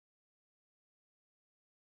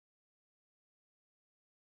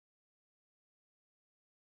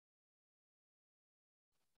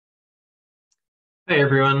Hi,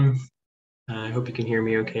 everyone. I hope you can hear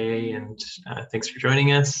me okay, and thanks for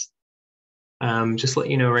joining us. Just let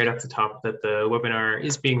you know right off the top that the webinar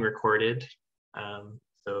is being recorded,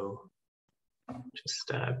 so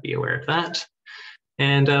just be aware of that.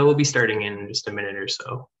 And we'll be starting in just a minute or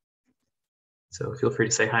so. So feel free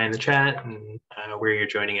to say hi in the chat and where you're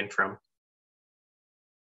joining in from.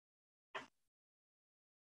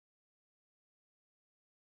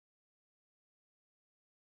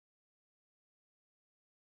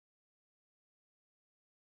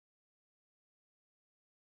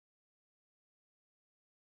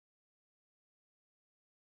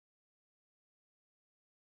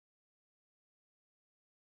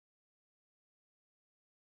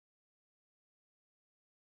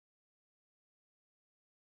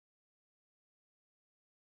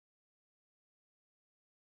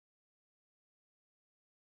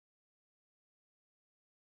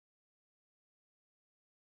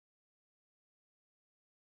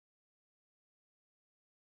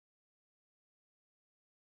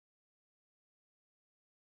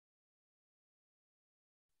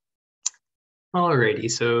 Alrighty,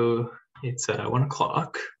 so it's 1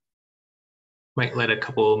 o'clock. Might let a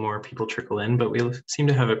couple more people trickle in, but we seem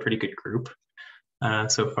to have a pretty good group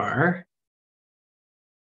so far.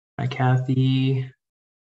 Hi, Kathy.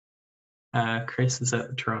 Chris is at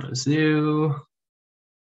the Toronto Zoo.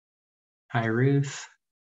 Hi, Ruth.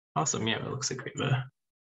 Awesome. Yeah, it looks like we have a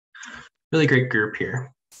really great group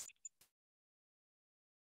here.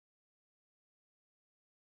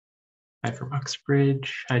 Hi from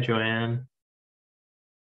Uxbridge. Hi, Joanne.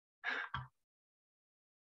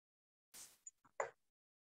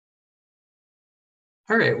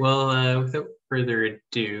 All right, well, without further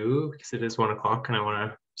ado, because it is 1 o'clock and I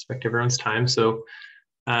want to respect everyone's time, so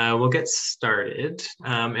we'll get started.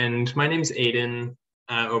 And my name is Aidan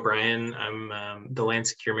O'Brien. I'm the Land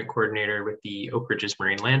Securement Coordinator with the Oak Ridges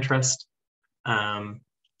Moraine Land Trust, and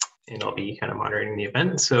I'll be kind of moderating the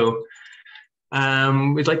event. So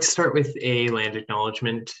we'd like to start with a land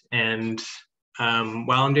acknowledgement. And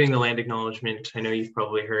while I'm doing the land acknowledgement, I know you've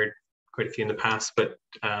probably heard quite a few in the past, but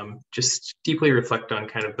just deeply reflect on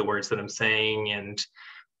kind of the words that I'm saying and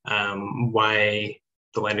why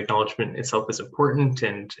the land acknowledgement itself is important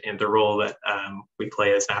and the role that we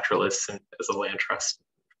play as naturalists and as a land trust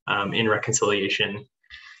in reconciliation.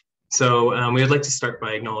 So we would like to start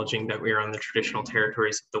by acknowledging that we are on the traditional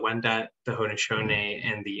territories of the Wendat, the Haudenosaunee,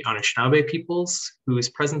 and the Anishinaabe peoples, whose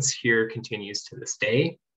presence here continues to this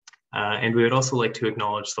day. And we would also like to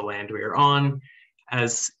acknowledge the land we are on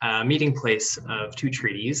as a meeting place of two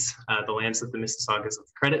treaties, the lands of the Mississaugas of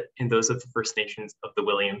the Credit and those of the First Nations of the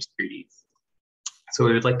Williams Treaties. So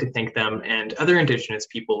we would like to thank them and other Indigenous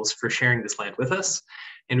peoples for sharing this land with us.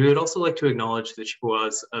 And we would also like to acknowledge the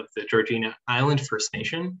Chippewas of the Georgina Island First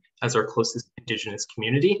Nation as our closest Indigenous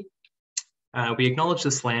community. We acknowledge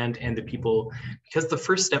this land and the people because the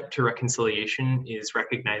first step to reconciliation is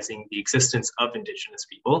recognizing the existence of Indigenous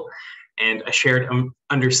people, and a shared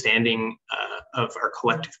understanding of our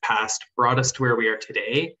collective past brought us to where we are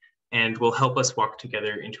today and will help us walk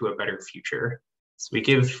together into a better future. So we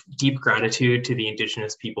give deep gratitude to the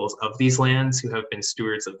Indigenous peoples of these lands who have been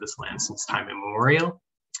stewards of this land since time immemorial.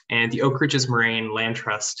 And the Oak Ridges Moraine Land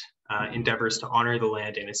Trust endeavors to honor the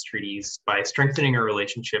land and its treaties by strengthening our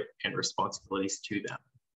relationship and responsibilities to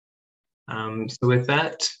them. So with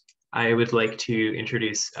that, I would like to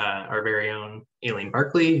introduce our very own Aileen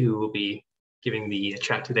Barclay, who will be giving the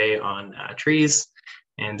chat today on trees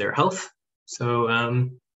and their health. So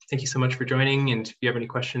thank you so much for joining. And if you have any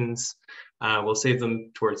questions, we'll save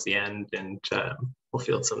them towards the end and we'll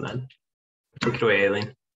field some then. Take it away,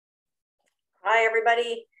 Aileen. Hi,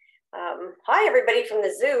 everybody. Hi, everybody from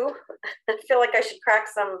the zoo. I feel like I should crack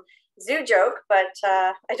some zoo joke, but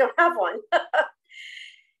I don't have one.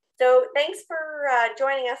 So thanks for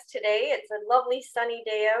joining us today. It's a lovely sunny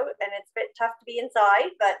day out and it's a bit tough to be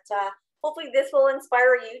inside, but hopefully this will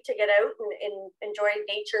inspire you to get out and enjoy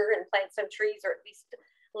nature and plant some trees, or at least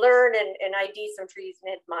learn and ID some trees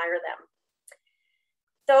and admire them.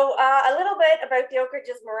 So a little bit about the Oak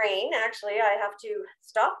Ridges Moraine. Actually, I have to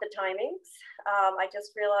stop the timings. I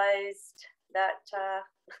just realized that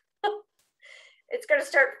it's going to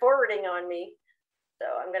start forwarding on me. So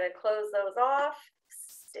I'm going to close those off.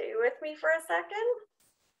 Stay with me for a second.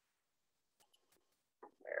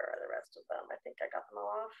 Where are the rest of them? I think I got them all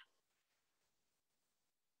off.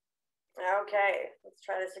 Okay, let's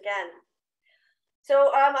try this again.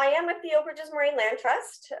 So I am with the Oak Ridges Moraine Land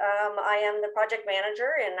Trust. I am the project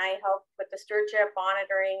manager and I help with the stewardship,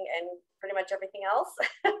 monitoring, and pretty much everything else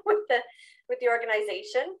with the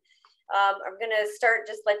organization. I'm going to start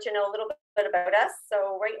just let you know a little bit about us.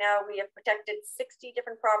 So right now we have protected 60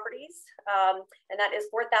 different properties, and that is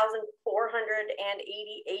 4,480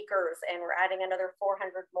 acres, and we're adding another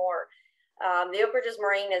 400 more. The Oak Ridges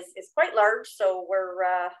Moraine is quite large, so we're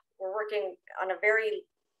working on a very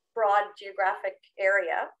broad geographic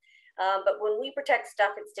area. But when we protect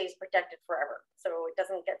stuff, it stays protected forever. So it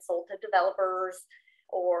doesn't get sold to developers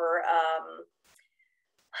or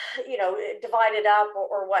divided up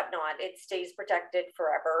or whatnot. It stays protected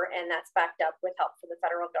forever, and that's backed up with help from the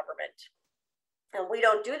federal government. And we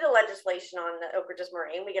don't do the legislation on the Oak Ridges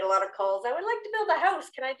Moraine. We get a lot of calls. I would like to build a house.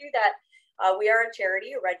 Can I do that? We are a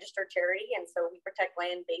charity, a registered charity, and so we protect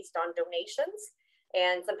land based on donations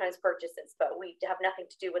and sometimes purchases, but we have nothing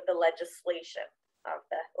to do with the legislation of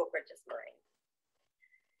the Oak Ridges Moraine.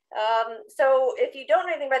 So if you don't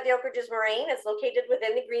know anything about the Oak Ridges Moraine, it's located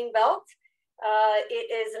within the Greenbelt. It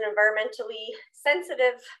is an environmentally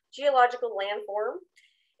sensitive geological landform,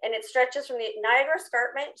 and it stretches from the Niagara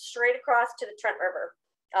Escarpment straight across to the Trent River,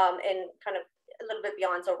 and kind of a little bit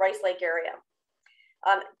beyond, so Rice Lake area.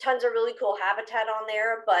 Tons of really cool habitat on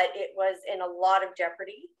there, but it was in a lot of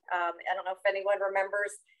jeopardy. I don't know if anyone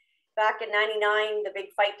remembers back in '99, the big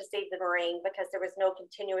fight to save the moraine because there was no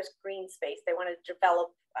continuous green space. They wanted to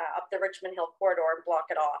develop up the Richmond Hill corridor and block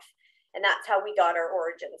it off. And that's how we got our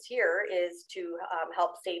origins here, is to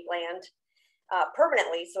help save land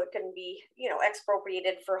permanently so it can be,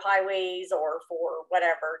 expropriated for highways or for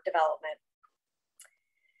whatever development.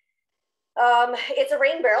 It's a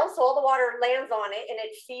rain barrel, so all the water lands on it and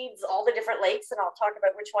it feeds all the different lakes, and I'll talk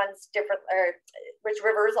about which ones different, or which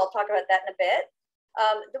rivers. I'll talk about that in a bit.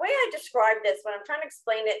 The way I describe this when I'm trying to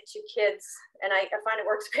explain it to kids, and I find it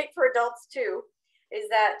works great for adults too, is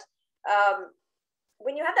that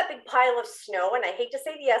when you have that big pile of snow, and I hate to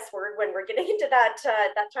say the S word when we're getting into that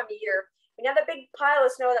time of year, when you have that big pile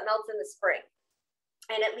of snow that melts in the spring,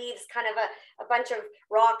 and it leaves kind of a bunch of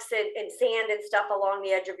rocks and sand and stuff along the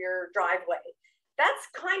edge of your driveway. That's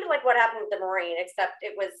kind of like what happened with the moraine, except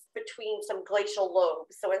it was between some glacial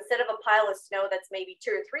lobes. So instead of a pile of snow that's maybe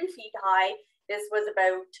 2 or 3 feet high, this was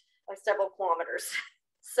about several kilometers.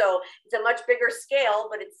 So it's a much bigger scale,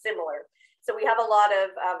 but it's similar. So we have a lot of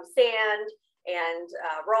sand and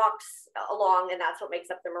rocks along, and that's what makes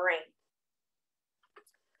up the moraine.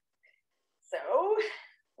 So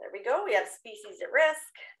there we go. We have species at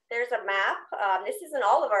risk. There's a map. This isn't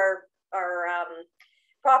all of our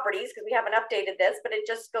properties because we haven't updated this, but it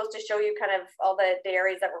just goes to show you kind of all the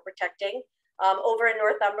areas that we're protecting. Over in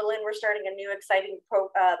Northumberland, we're starting a new exciting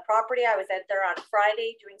property. I was out there on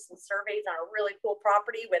Friday doing some surveys on a really cool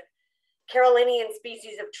property with Carolinian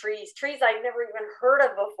species of trees I'd never even heard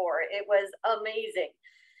of before. It was amazing.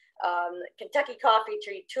 Kentucky coffee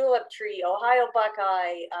tree, tulip tree, Ohio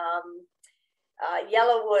buckeye,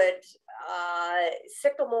 yellowwood,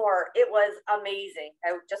 sycamore. It was amazing.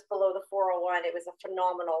 Out just below the 401. It was a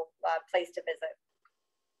phenomenal place to visit.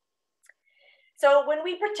 So when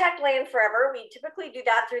we protect land forever, we typically do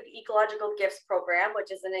that through the Ecological Gifts Program, which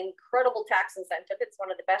is an incredible tax incentive. It's one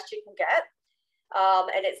of the best you can get.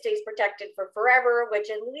 And it stays protected for forever, which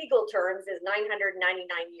in legal terms is 999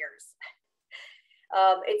 years.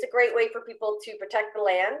 It's a great way for people to protect the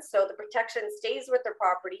land. So the protection stays with their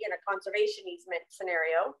property in a conservation easement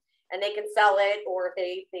scenario, and they can sell it, or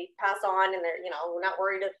if they pass on and they're not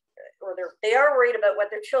worried, or they are worried about what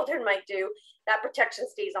their children might do, that protection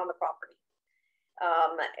stays on the property.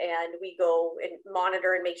 And we go and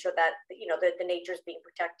monitor and make sure that the nature is being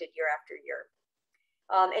protected year after year.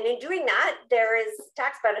 And in doing that, there is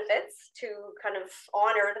tax benefits to kind of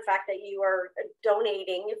honor the fact that you are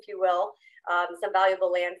donating, if you will, some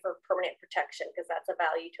valuable land for permanent protection, because that's a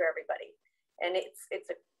value to everybody. And it's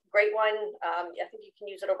a great one. I think you can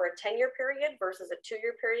use it over a 10-year period versus a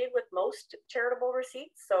 2-year period with most charitable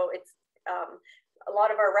receipts. So it's a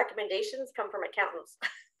lot of our recommendations come from accountants.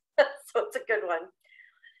 So it's a good one.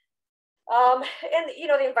 And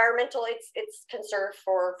the environmental, it's conserved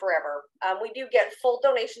for forever. We do get full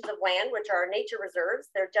donations of land, which are nature reserves.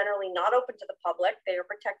 They're generally not open to the public. They are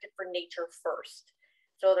protected for nature first.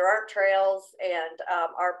 So there aren't trails, and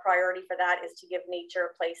our priority for that is to give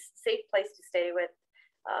nature a safe place to stay with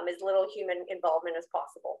as little human involvement as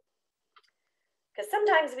possible. Because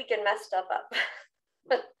sometimes we can mess stuff up.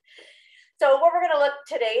 So what we're going to look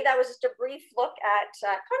today, that was just a brief look at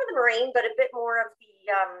kind of the moraine, but a bit more of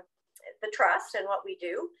the trust and what we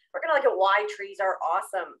do. We're going to look at why trees are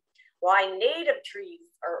awesome, why native trees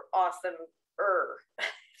are awesome,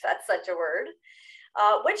 if that's such a word.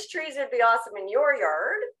 Which trees would be awesome in your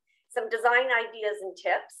yard, some design ideas and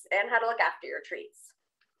tips, and how to look after your trees.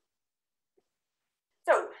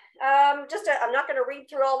 So I'm not going to read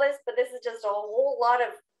through all this, but this is just a whole lot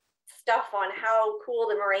of stuff on how cool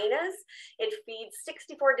the moraine is. It feeds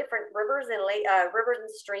 64 different rivers and rivers and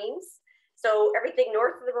streams. So everything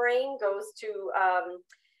north of the moraine goes to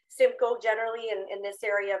Simcoe, generally in this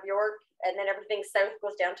area of York, and then everything south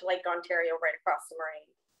goes down to Lake Ontario right across the moraine.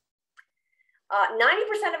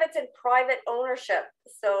 90% of it's in private ownership,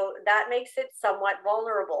 so that makes it somewhat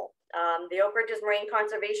vulnerable. The Oak Ridges Moraine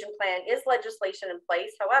Conservation Plan is legislation in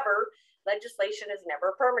place. However, legislation is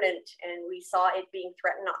never permanent, and we saw it being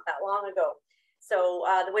threatened not that long ago. So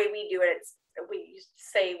the way we do it, we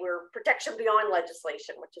say we're protection beyond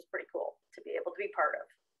legislation, which is pretty cool to be able to be part of.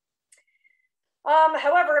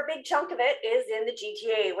 However, a big chunk of it is in the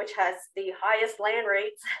GTA, which has the highest land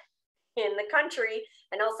rates in the country,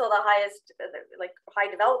 and also the highest like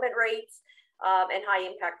high development rates and high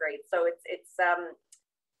impact rates. So it's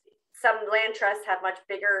some land trusts have much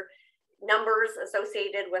bigger numbers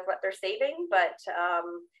associated with what they're saving, but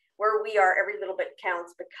where we are, every little bit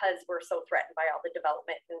counts because we're so threatened by all the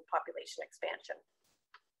development and population expansion.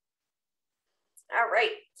 All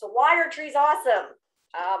right, so why are trees awesome?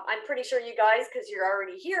 I'm pretty sure you guys, because you're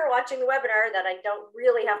already here watching the webinar, that I don't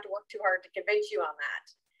really have to work too hard to convince you on that.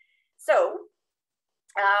 So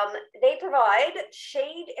they provide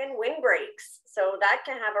shade and windbreaks. So that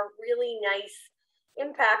can have a really nice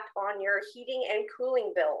impact on your heating and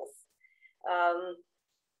cooling bills.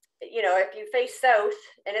 You know, if you face south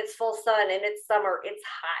and it's full sun and it's summer, it's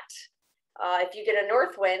hot. If you get a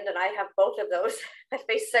north wind, and I have both of those, I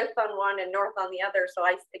face south on one and north on the other, so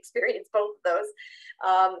I experience both of those.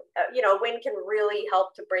 You know, wind can really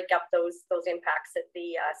help to break up those impacts at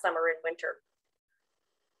the summer and winter.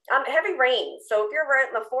 Heavy rain. So if you're out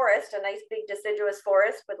in the forest, a nice big deciduous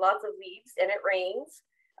forest with lots of leaves, and it rains,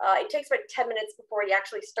 it takes about 10 minutes before you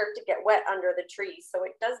actually start to get wet under the trees. So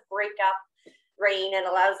it does break up rain and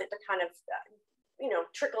allows it to kind of, you know,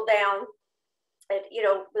 trickle down. And, you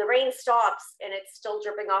know, the rain stops and it's still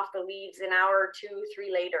dripping off the leaves an hour, 2,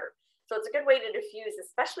 3 later. So it's a good way to diffuse,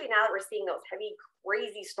 especially now that we're seeing those heavy,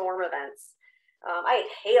 crazy storm events. I had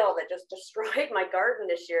hail that just destroyed my garden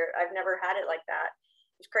this year. I've never had it like that.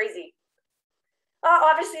 It's crazy.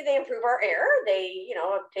 Obviously, they improve our air. They, you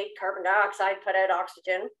know, take carbon dioxide, put out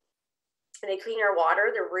oxygen, and they clean our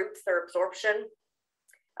water, their roots, their absorption.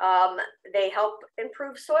 They help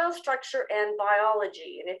improve soil structure and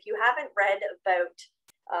biology. And if you haven't read about,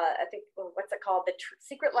 I think, what's it called, The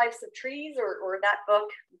Secret Lives of Trees, or that book,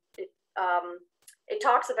 it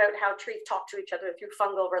talks about how trees talk to each other through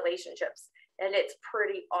fungal relationships. And it's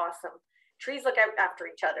pretty awesome. Trees look out after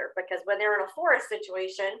each other, because when they're in a forest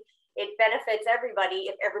situation, it benefits everybody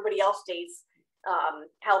if everybody else stays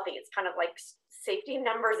healthy. It's kind of like safety in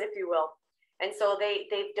numbers, if you will. And so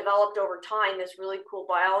they've developed over time this really cool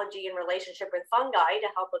biology and relationship with fungi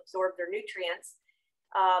to help absorb their nutrients.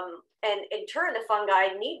 And in turn, the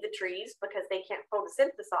fungi need the trees because they can't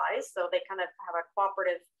photosynthesize. So they kind of have a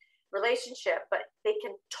cooperative relationship, but they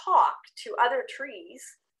can talk to other trees,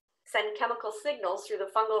 send chemical signals through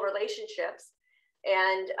the fungal relationships.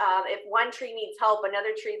 And if one tree needs help,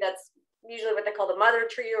 another tree that's usually what they call the mother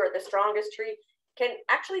tree or the strongest tree can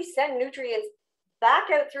actually send nutrients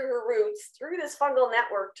back out through her roots, through this fungal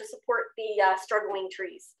network to support the struggling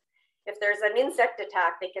trees. If there's an insect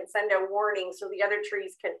attack, they can send a warning so the other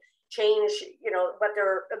trees can change, you know, what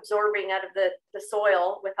they're absorbing out of the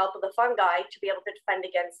soil with help of the fungi to be able to defend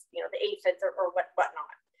against, you know, the aphids or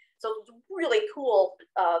whatnot. So it's really cool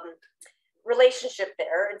relationship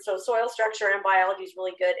there. And so soil structure and biology is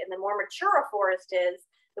really good. And the more mature a forest is,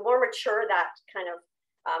 the more mature that kind of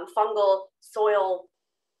fungal soil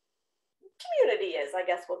community is, I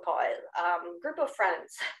guess we'll call it, group of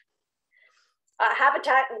friends.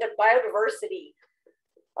 Habitat and biodiversity.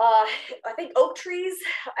 I think oak trees,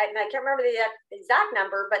 I can't remember the exact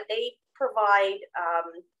number, but they provide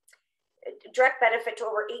direct benefit to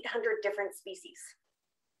over 800 different species.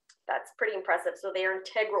 That's pretty impressive. So they are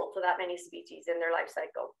integral to that many species in their life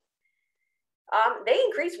cycle. They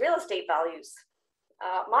increase real estate values.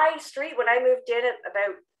 My street, when I moved in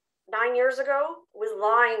about 9 years ago, was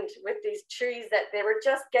lined with these trees that they were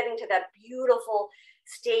just getting to that beautiful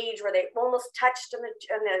stage where they almost touched on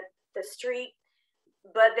the street,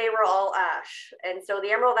 but they were all ash. And so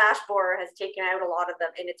the emerald ash borer has taken out a lot of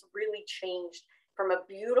them, and it's really changed from a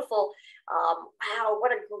beautiful, wow,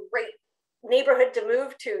 what a great neighborhood to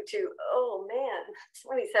move to, oh man,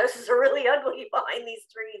 some of these houses are really ugly behind these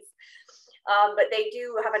trees. But they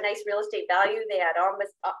do have a nice real estate value. They add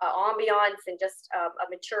ambiance and just a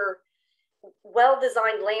mature,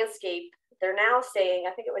 well-designed landscape. They're now saying,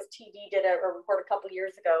 I think it was TD did a report a couple of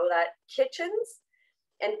years ago, that kitchens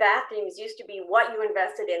and bathrooms used to be what you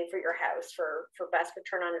invested in for your house for best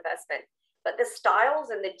return on investment. But the styles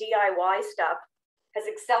and the DIY stuff has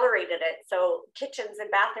accelerated it. So kitchens and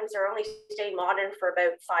bathrooms are only staying modern for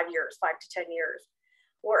about 5 years, 5 to 10 years,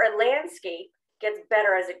 where a landscape gets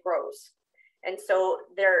better as it grows. And so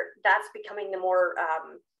that's becoming the more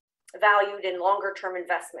valued and longer term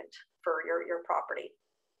investment for your property.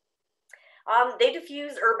 They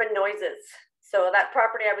diffuse urban noises. So that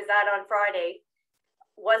property I was at on Friday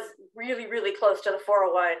was really, really close to the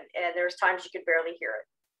 401, and there's times you could barely hear it,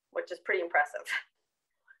 which is pretty impressive.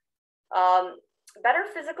 Better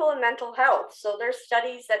physical and mental health. So there's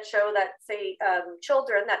studies that show that, say,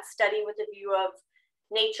 children that study with a view of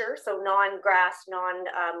nature, so non-grass,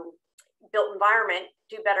 non-built environment,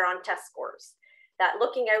 do better on test scores. That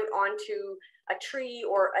looking out onto a tree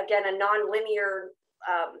or, again, a non-linear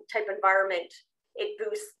type environment, it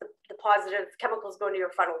boosts the positive chemicals going to your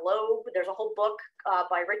frontal lobe. There's a whole book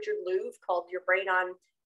by Richard Louv called Your Brain on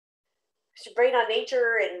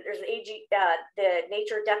Nature, and there's the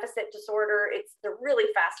nature deficit disorder. They're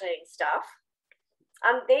really fascinating stuff.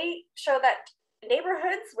 They show that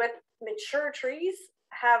neighborhoods with mature trees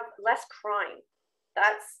have less crime.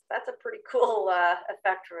 That's a pretty cool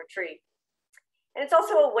effect from a tree. And it's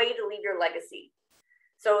also a way to leave your legacy.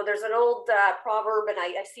 So there's an old proverb, and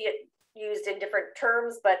I see it used in different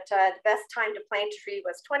terms, but the best time to plant a tree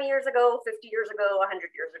was 20 years ago, 50 years ago,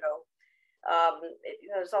 100 years ago.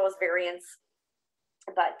 There's always variance,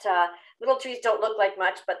 but little trees don't look like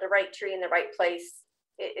much, but the right tree in the right place,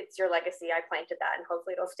 it's your legacy. I planted that, and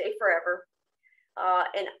hopefully it'll stay forever.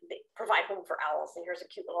 And they provide home for owls. And here's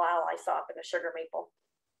a cute little owl I saw up in a sugar maple.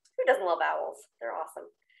 Who doesn't love owls? They're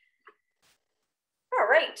awesome. All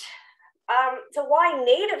right. So why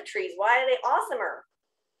native trees? Why are they awesomer?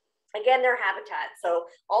 Again, their habitat. So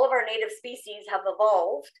all of our native species have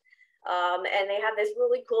evolved, and they have this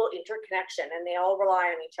really cool interconnection, and they all rely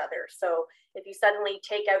on each other. So if you suddenly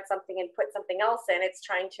take out something and put something else in, it's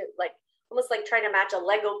trying to almost like trying to match a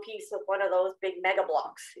Lego piece with one of those big mega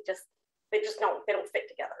blocks. They don't fit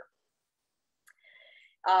together.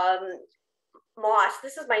 Moss,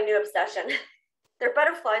 this is my new obsession. They're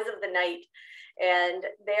butterflies of the night. And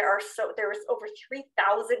there's over 3,000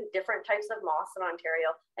 different types of moss in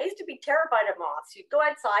Ontario. I used to be terrified of moths. You'd go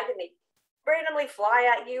outside and they randomly fly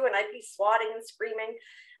at you, and I'd be swatting and screaming.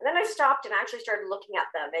 And then I stopped and actually started looking at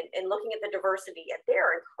them and looking at the diversity, and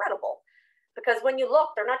they're incredible. Because when you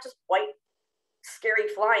look, they're not just white, scary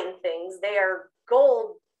flying things. They are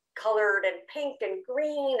gold colored and pink and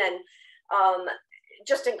green, and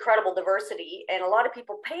just incredible diversity. And a lot of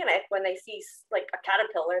people panic when they see like a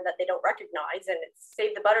caterpillar that they don't recognize, and it's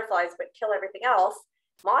save the butterflies but kill everything else.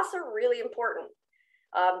 Moths are really important.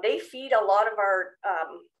 They feed a lot of our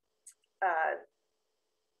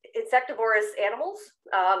insectivorous animals,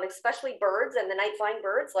 especially birds and the night flying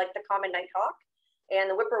birds like the common nighthawk and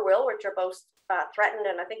the whippoorwill, which are both threatened,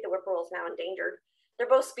 and I think the whippoorwill is now endangered. They're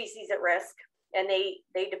both species at risk, and they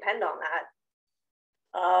depend on that.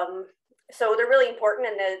 So they're really important.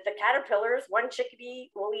 And the caterpillars, one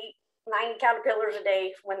chickadee will eat 9 caterpillars a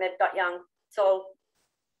day when they've got young. So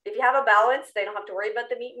if you have a balance, they don't have to worry about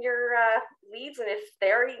them eating your leaves. And if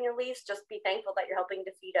they're eating your leaves, just be thankful that you're helping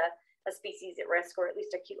to feed a species at risk, or at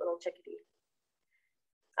least a cute little chickadee.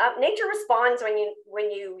 Nature responds when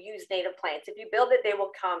you use native plants. If you build it, they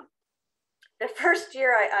will come. The first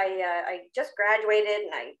year I just graduated,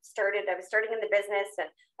 and I was starting in the business, and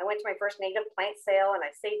I went to my first native plant sale, and I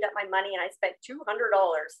saved up my money, and I spent $200.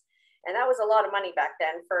 And that was a lot of money back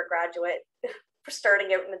then for a graduate for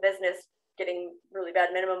starting out in the business, getting really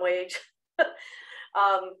bad minimum wage.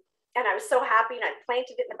 And I was so happy, and I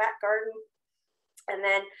planted it in the back garden. And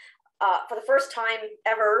then for the first time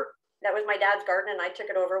ever, that was my dad's garden, and I took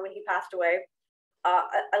it over when he passed away.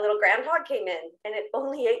 A little groundhog came in, and it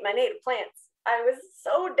only ate my native plants. I was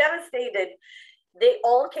so devastated. They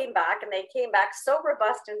all came back, and they came back so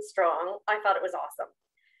robust and strong. I thought it was awesome.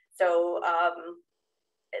 So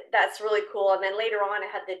that's really cool. And then later on, I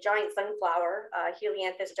had the giant sunflower,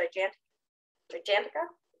 Helianthus gigantica.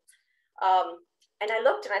 And I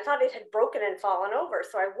looked, and I thought it had broken and fallen over.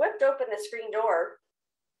 So I whipped open the screen door,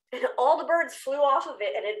 and all the birds flew off of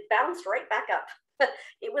it, and it bounced right back up.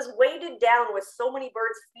 It was weighted down with so many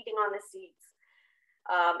birds feeding on the seeds.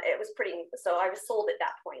 It was pretty, so I was sold at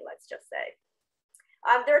that point, let's just say.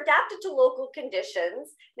 They're adapted to local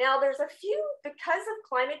conditions. Now there's a few, because of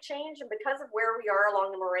climate change and because of where we are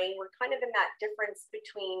along the moraine, we're kind of in that difference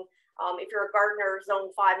between, if you're a gardener,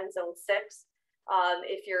 zone 5 and zone 6.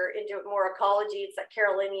 If you're into more ecology, it's that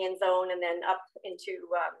Carolinian zone, and then up into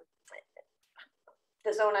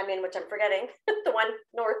the zone I'm in, which I'm forgetting, the one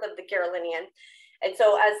north of the Carolinian. And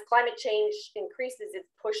so as climate change increases, it's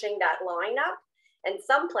pushing that line up. And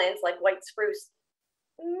some plants like white spruce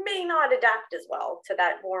may not adapt as well to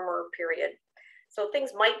that warmer period. So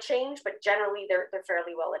things might change, but generally they're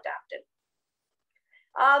fairly well adapted.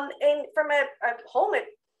 And from a home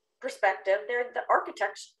perspective, they're the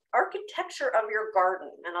architecture of your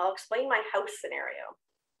garden. And I'll explain my house scenario.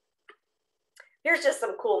 Here's just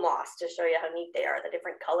some cool moss to show you how neat they are, the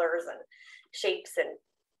different colors and shapes, and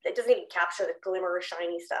it doesn't even capture the glimmer or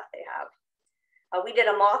shiny stuff they have. We did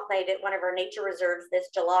a moth night at one of our nature reserves this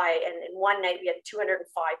July, and in one night we had 205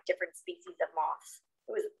 different species of moths.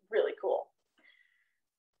 It was really cool.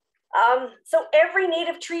 So every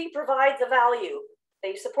native tree provides a value.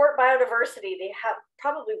 They support biodiversity. They have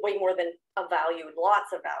probably way more than a value,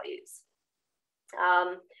 lots of values.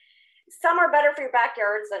 Some are better for your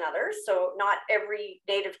backyards than others. So not every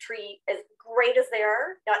native tree, as great as they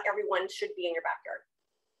are, not everyone should be in your backyard.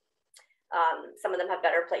 Some of them have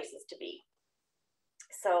better places to be.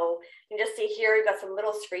 So you can just see here, you've got some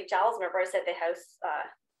little screech owls. Remember I said the house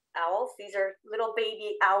owls? These are little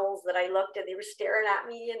baby owls that I looked and they were staring at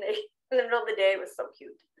me, and they, in the middle of the day, it was so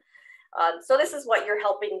cute. So this is what you're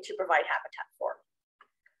helping to provide habitat for.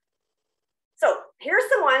 So here's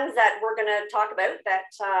some ones that we're going to talk about that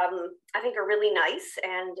I think are really nice,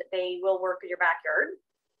 and they will work in your backyard.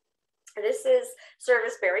 This is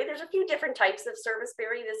serviceberry. There's a few different types of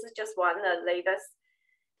serviceberry. This is just one, the lavis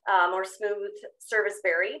or smooth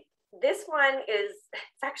serviceberry. This one is,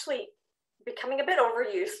 it's actually becoming a bit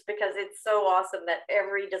overused because it's so awesome that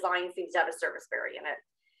every design seems to have a serviceberry in it,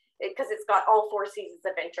 because it's got all four seasons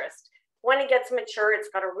of interest. When it gets mature, it's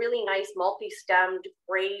got a really nice multi-stemmed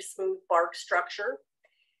gray smooth bark structure.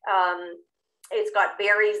 It's got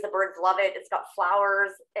berries, the birds love it. It's got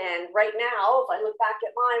flowers. And right now, if I look back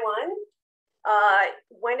at my one,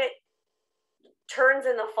 when it turns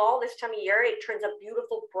in the fall, this time of year, it turns a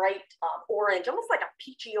beautiful bright orange, almost like a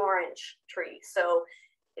peachy orange tree. So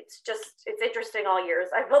it's interesting all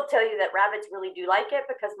years. I will tell you that rabbits really do like it,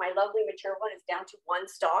 because my lovely mature one is down to one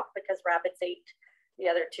stalk because rabbits ate the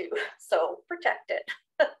other two. So protect it.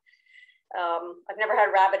 I've never had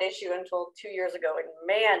a rabbit issue until 2 years ago, and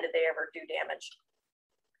man, did they ever do damage.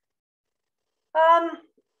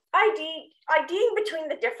 IDing between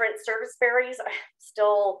the different serviceberries, I'm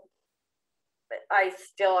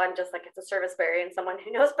just like, it's a serviceberry, and someone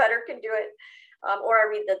who knows better can do it. Or I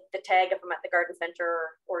read the tag if I'm at the garden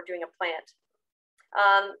center or doing a plant.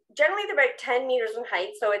 Generally they're about 10 meters in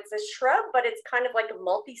height, so it's a shrub, but it's kind of like a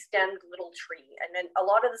multi-stemmed little tree. And then a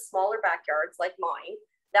lot of the smaller backyards like mine,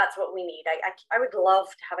 that's what we need. I would love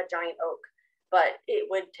to have a giant oak, but it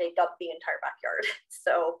would take up the entire backyard.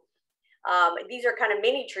 So these are kind of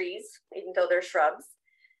mini trees, even though they're shrubs,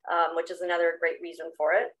 which is another great reason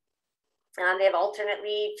for it. They have alternate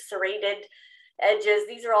leaves, serrated edges.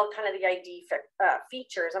 These are all kind of the ID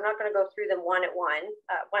features. I'm not going to go through them one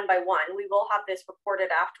by one. We will have this recorded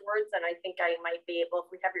afterwards, and I think I might be able,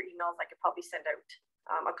 if we have your emails, I could probably send out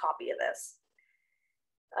a copy of this.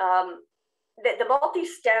 The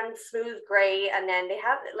multi-stemmed smooth gray, and then they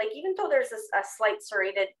have, like, even though there's a slight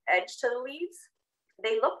serrated edge to the leaves,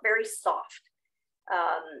 they look very soft,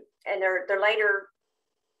 and they're lighter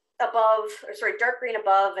above, or sorry, dark green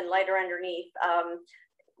above and lighter underneath.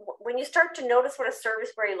 When you start to notice what a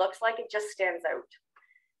serviceberry looks like, it just stands out.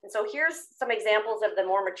 And so here's some examples of the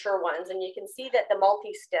more mature ones, and you can see that the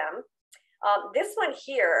multi-stem, this one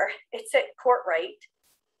here, it's at Courtright,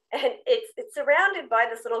 and it's surrounded by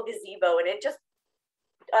this little gazebo, and it just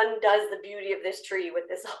undoes the beauty of this tree with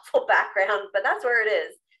this awful background, but that's where it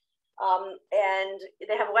is. And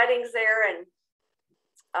they have weddings there, and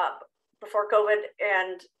before COVID,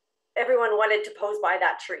 and everyone wanted to pose by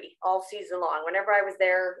that tree all season long. Whenever I was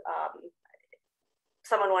there,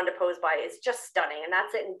 someone wanted to pose by. It's just stunning, and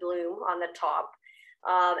that's it in bloom on the top.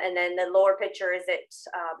 And then the lower picture is it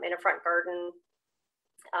in a front garden,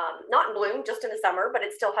 not in bloom, just in the summer, but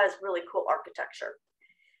it still has really cool architecture.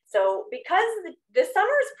 So because the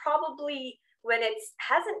summer is probably when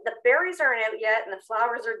the berries aren't out yet and the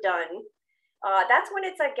flowers are done, that's when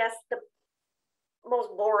it's, I guess, the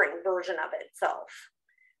most boring version of itself.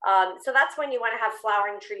 So that's when you want to have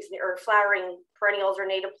flowering trees or flowering perennials or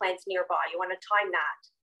native plants nearby. You want to time that.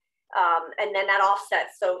 And then that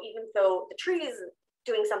offsets. So even though the tree is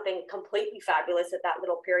doing something completely fabulous at that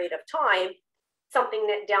little period of time, something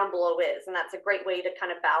that down below is. And that's a great way to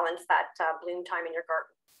kind of balance that bloom time in your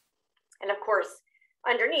garden. And of course,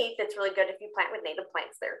 underneath, it's really good if you plant with native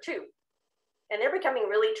plants there too. And they're becoming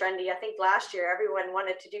really trendy. I think last year, everyone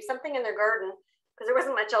wanted to do something in their garden because there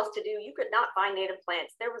wasn't much else to do. You could not find native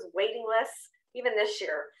plants. There was waiting lists, even this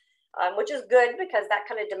year. which is good because that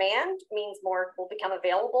kind of demand means more will become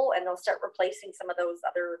available and they'll start replacing some of those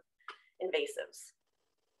other invasives.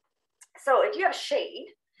 So if you have shade,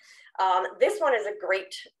 this one is a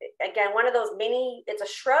great, again, one of those mini, it's a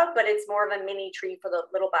shrub, but it's more of a mini tree for the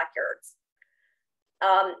little backyards.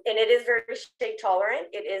 And it is very shade tolerant.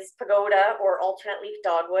 It is pagoda or alternate leaf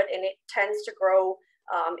dogwood, and it tends to grow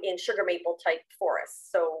in sugar maple type forests.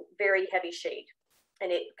 So very heavy shade.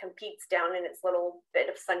 And it competes down in its little bit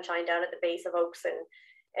of sunshine down at the base of oaks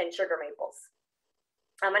and sugar maples.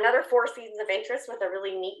 Another 4 seasons of interest with a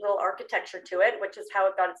really neat little architecture to it, which is how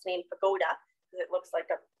it got its name pagoda, because it looks like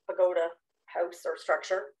a pagoda house or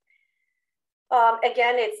structure.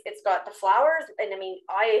 Again, it's got the flowers, and I mean,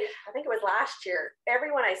 I think it was last year,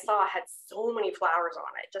 everyone I saw had so many flowers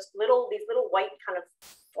on it, just these little white kind of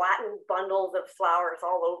flattened bundles of flowers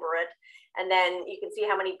all over it. And then you can see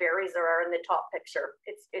how many berries there are in the top picture.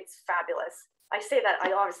 It's fabulous. I say that,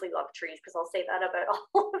 I obviously love trees because I'll say that about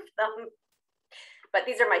all of them, but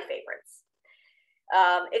these are my favorites.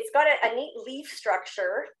 It's got a neat leaf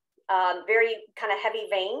structure, very kind of heavy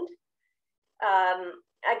veined.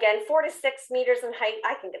 Again, 4 to 6 meters in height.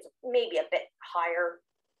 I think it's maybe a bit higher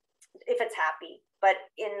if it's happy, but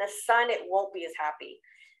in the sun, it won't be as happy.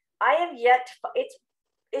 I have yet,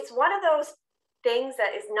 it's one of those things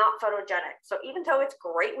that is not photogenic. So even though it's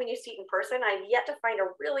great when you see it in person, I've yet to find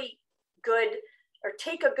a really good, or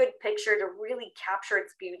take a good picture to really capture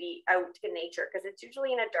its beauty out in nature, because it's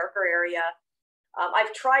usually in a darker area.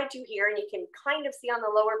 I've tried to here, and you can kind of see on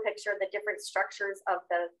the lower picture the different structures of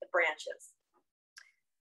the branches.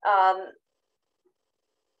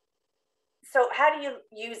 So how do you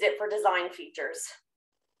use it for design features?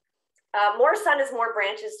 More sun is more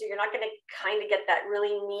branches, so you're not going to kind of get that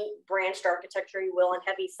really neat branched architecture you will in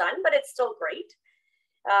heavy sun, but it's still great.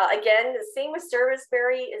 Again, the same with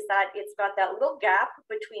serviceberry is that it's got that little gap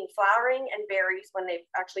between flowering and berries when they've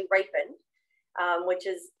actually ripened, which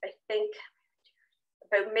is, I think,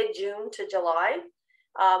 about mid-June to July,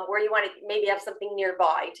 where you want to maybe have something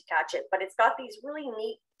nearby to catch it. But it's got these really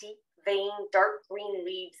neat, deep veined, dark green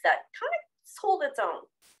leaves that kind of hold its own.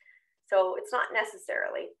 So it's not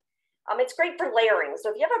necessarily. It's great for layering. So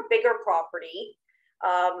if you have a bigger property,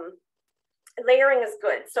 layering is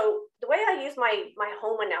good. So the way I use my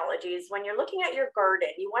home analogy is when you're looking at your garden,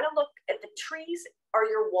 you want to look at the trees are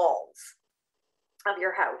your walls of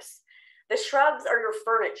your house. The shrubs are your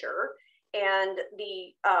furniture, and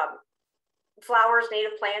the flowers,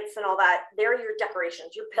 native plants, and all that, they're your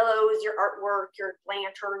decorations, your pillows, your artwork, your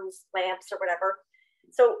lanterns, lamps, or whatever.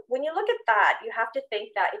 So when you look at that, you have to think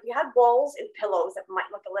that if you had walls and pillows, it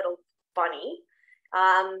might look a little funny.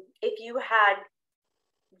 If you had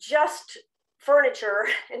just furniture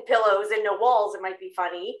and pillows and no walls, it might be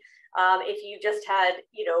funny. If you just had,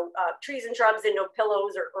 trees and shrubs and no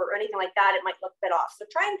pillows or anything like that, it might look a bit off. So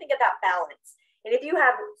try and think of that balance. And if you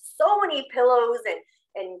have so many pillows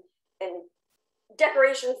and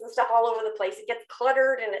decorations and stuff all over the place, it gets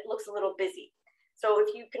cluttered and it looks a little busy. So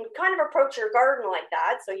if you can kind of approach your garden like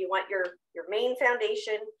that, so you want your main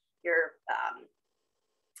foundation, your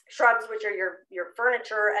shrubs, which are your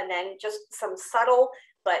furniture, and then just some subtle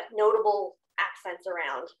but notable accents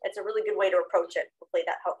around. It's a really good way to approach it. Hopefully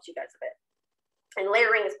that helps you guys a bit. And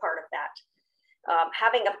layering is part of that.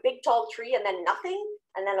 Having a big tall tree and then nothing,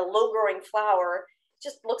 and then a low growing flower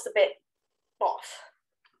just looks a bit off.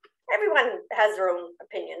 Everyone has their own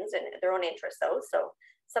opinions and their own interests though. So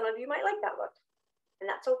some of you might like that look, and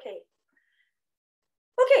that's okay.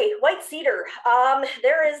 Okay, white cedar.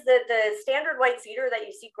 There is the standard white cedar that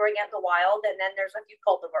you see growing out in the wild, and then there's a few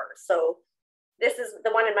cultivars. So this is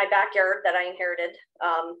the one in my backyard that I inherited.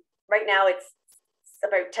 Right now it's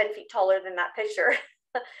about 10 feet taller than that picture.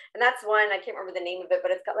 And that's one, I can't remember the name of it,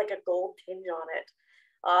 but it's got like a gold tinge on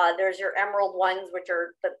it. There's your emerald ones, which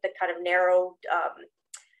are the kind of narrow,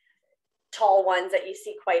 tall ones that you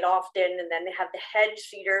see quite often. And then they have the hedge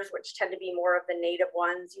cedars, which tend to be more of the native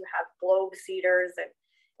ones. You have globe cedars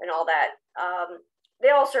and all that. They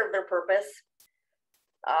all serve their purpose.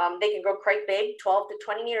 They can grow quite big, 12 to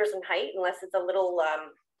 20 meters in height, unless it's a little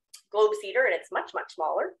globe cedar, and it's much, much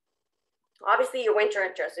smaller. Obviously, your winter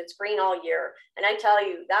interest, it's green all year. And I tell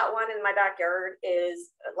you, that one in my backyard is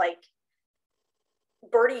like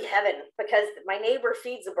birdie heaven, because my neighbor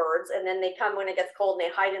feeds the birds, and then they come when it gets cold and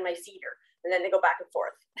they hide in my cedar, and then they go back and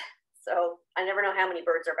forth. So I never know how many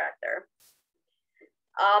birds are back there.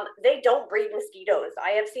 They don't breed mosquitoes.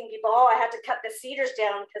 I have seen people, I had to cut the cedars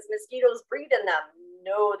down because mosquitoes breed in them.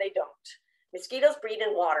 No, they don't. Mosquitoes breed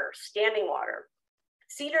in water, standing water.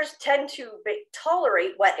 Cedars tend to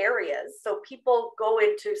tolerate wet areas. So people go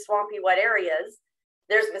into swampy, wet areas,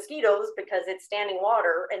 there's mosquitoes because it's standing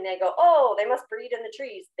water, and they go, oh, they must breed in the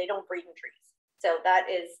trees. They don't breed in trees. So that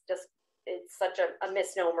is just, it's such a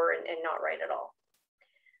misnomer and not right at all.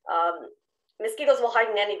 Mosquitoes will hide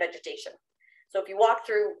in any vegetation. So if you walk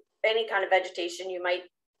through any kind of vegetation, you might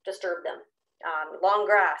disturb them. Long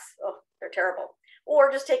grass, oh, they're terrible.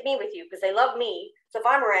 Or just take me with you because they love me. So if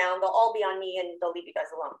I'm around, they'll all be on me and they'll leave you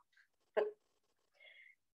guys alone.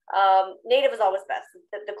 Native is always best.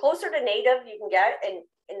 The closer to native you can get, and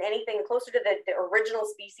anything closer to the original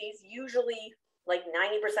species, usually like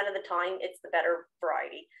 90% of the time, it's the better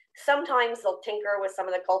variety. Sometimes they'll tinker with some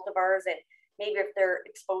of the cultivars, and maybe if they're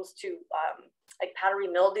exposed to like powdery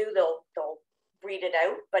mildew, they'll breed it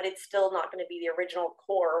out, but it's still not going to be the original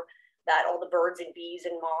core that all the birds and bees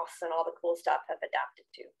and moths and all the cool stuff have adapted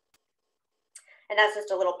to. And that's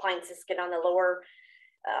just a little pine siskin on the lower,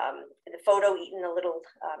 the photo eating the little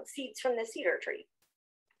seeds from the cedar tree.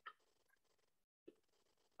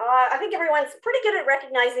 I think everyone's pretty good at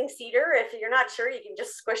recognizing cedar. If you're not sure, you can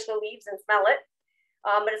just squish the leaves and smell it.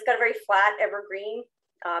 But it's got a very flat evergreen.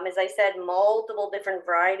 As I said, multiple different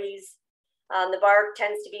varieties. The bark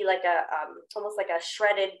tends to be like almost like a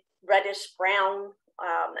shredded reddish brown.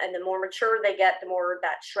 And the more mature they get, the more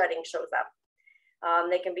that shredding shows up.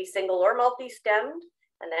 They can be single or multi-stemmed,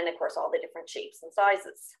 and then of course all the different shapes and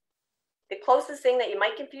sizes. The closest thing that you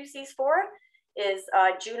might confuse these for is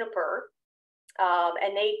juniper,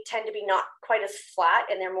 and they tend to be not quite as flat,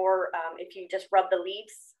 and they're more, if you just rub the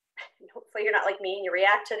leaves, hopefully you're not like me and you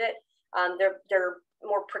react to it, they're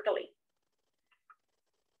more prickly.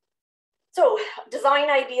 So design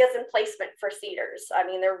ideas and placement for cedars. I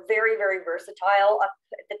mean, they're very, very versatile. Up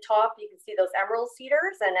at the top, you can see those emerald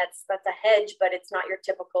cedars, and that's a hedge, but it's not your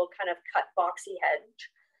typical kind of cut boxy hedge.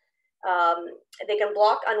 They can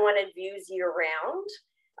block unwanted views year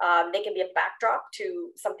round. They can be a backdrop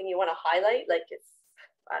to something you want to highlight, like if,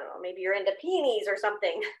 I don't know, maybe you're into peonies or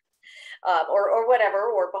something, or whatever,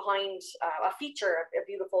 or behind a feature, a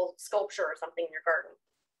beautiful sculpture or something in your garden.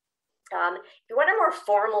 If you want a more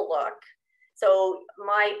formal look, so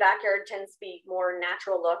my backyard tends to be more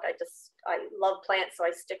natural look. I love plants, so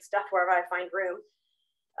I stick stuff wherever I find room.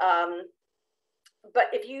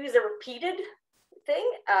 But if you use a repeated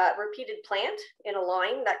plant in a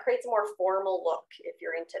line, that creates a more formal look if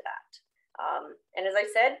you're into that. And as I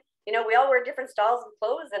said, you know, we all wear different styles of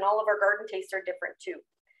clothes, and all of our garden tastes are different too.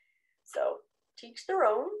 So teach their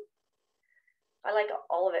own. I like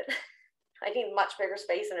all of it. I need much bigger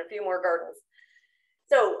space and a few more gardens.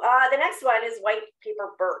 So the next one is white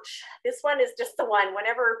paper birch. This one is just the one,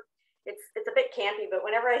 whenever it's a bit campy, but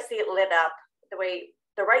whenever I see it lit up, the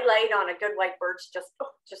right light on a good white birch,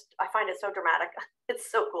 I find it so dramatic.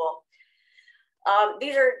 It's so cool. Now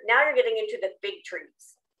you're getting into the big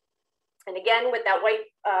trees. And again, with that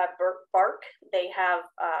white bark, they have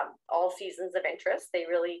all seasons of interest. They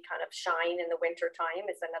really kind of shine in the winter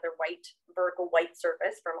time. It's another vertical white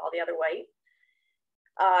surface from all the other white.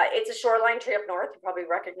 It's a shoreline tree up north. You probably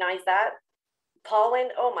recognize that. Pollen,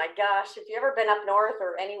 oh my gosh, if you've ever been up north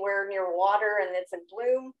or anywhere near water and it's in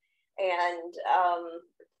bloom, and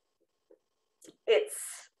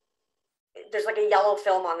there's like a yellow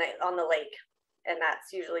film on the lake, and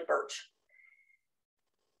that's usually birch.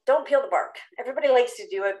 Don't peel the bark. Everybody likes to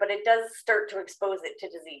do it, but it does start to expose it to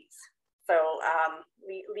disease. So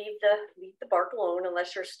leave the bark alone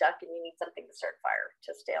unless you're stuck and you need something to start fire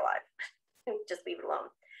to stay alive. Just leave it alone.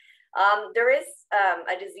 There is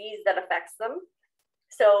a disease that affects them.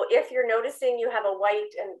 So if you're noticing you have a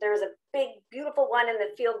white, and there's a big, beautiful one in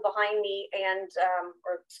the field behind me, and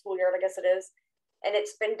or schoolyard, I guess it is, and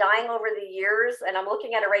it's been dying over the years, and I'm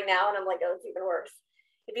looking at it right now, and I'm like, oh, it's even worse.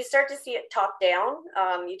 If you start to see it top down,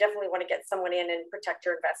 you definitely want to get someone in and protect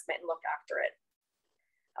your investment and look after it.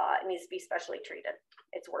 It needs to be specially treated.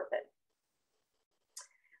 It's worth it.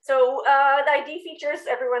 So the ID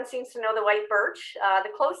features, everyone seems to know the white birch.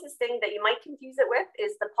 The closest thing that you might confuse it with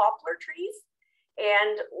is the poplar trees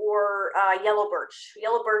or yellow birch.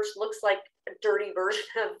 Yellow birch looks like a dirty version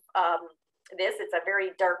of this. It's a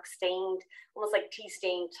very dark stained, almost like tea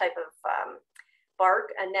stained type of bark.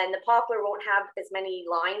 And then the poplar won't have as many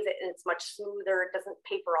lines, and it's much smoother. It doesn't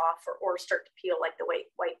paper off or start to peel like the white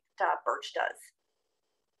birch does.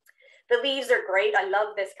 The leaves are great. I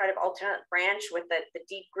love this kind of alternate branch with the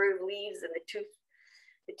deep groove leaves and the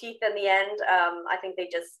teeth in the end. I think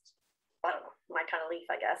they just, I don't know, my kind of leaf,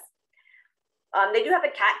 I guess. They do have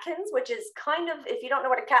a catkins, which is kind of, if you don't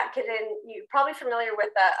know what a catkin is, you're probably familiar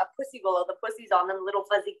with a pussy willow. The pussy's on them, little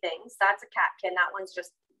fuzzy things. That's a catkin. That one's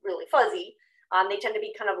just really fuzzy. They tend to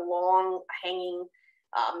be kind of long, hanging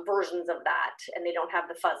versions of that, and they don't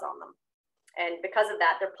have the fuzz on them. And because of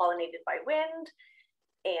that, they're pollinated by wind.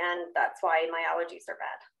 and that's why my allergies are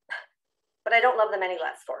bad. But I don't love them any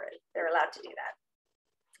less for it. They're allowed to do that.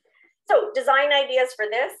 So design ideas for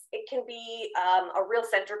this, it can be a real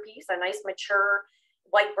centerpiece, a nice mature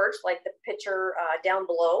white birch like the picture down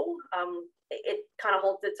below. It kind of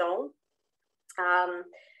holds its own.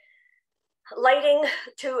 Lighting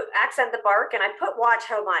to accent the bark, and I put watch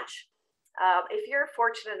how much. If you're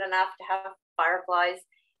fortunate enough to have fireflies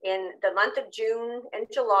in the month of June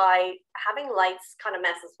and July, having lights kind of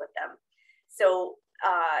messes with them. So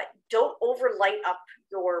don't overlight up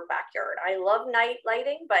your backyard. I love night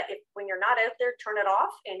lighting, but when you're not out there, turn it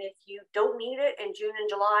off. And if you don't need it in June and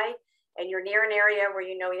July, and you're near an area where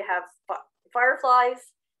you know you have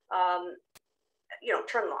fireflies, you know,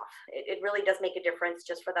 turn them off. It really does make a difference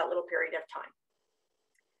just for that little period of time.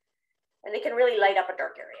 And they can really light up a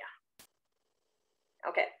dark area.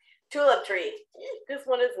 Okay, tulip tree. This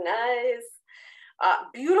one is nice.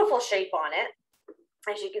 Beautiful shape on it.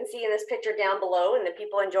 As you can see in this picture down below, and the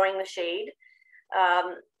people enjoying the shade.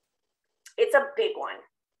 It's a big one,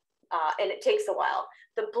 and it takes a while.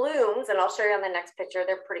 The blooms, and I'll show you on the next picture,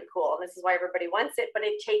 they're pretty cool. And this is why everybody wants it, but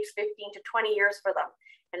it takes 15 to 20 years for them.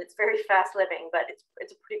 And it's very fast living, but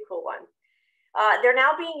it's a pretty cool one. They're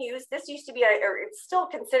now being used. This used to be, it's still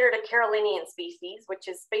considered a Carolinian species, which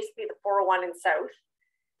is basically the 401 in south,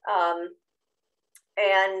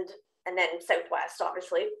 and then southwest,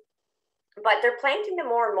 obviously. But they're planting them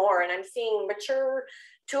more and more, and I'm seeing mature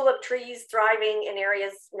tulip trees thriving in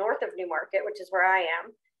areas north of Newmarket, which is where I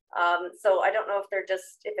am. So I don't know if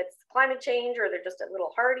it's climate change or they're just a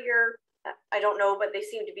little hardier. I don't know, but they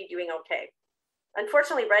seem to be doing okay.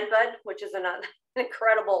 Unfortunately, redbud, which is an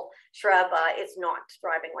incredible shrub, is not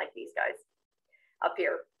thriving like these guys up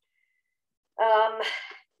here.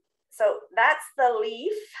 So that's the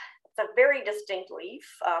leaf. It's a very distinct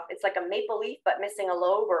leaf. It's like a maple leaf, but missing a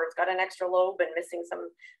lobe, or it's got an extra lobe and missing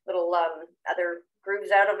some little other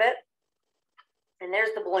grooves out of it. And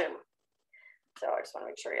there's the bloom. So I just want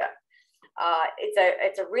to make sure, yeah.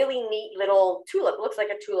 It's a really neat little tulip. It looks like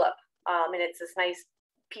a tulip, and it's this nice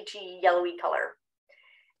peachy yellowy color.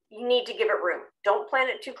 You need to give it room. Don't plant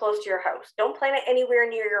it too close to your house. Don't plant it anywhere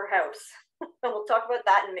near your house. And we'll talk about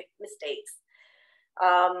that and mistakes.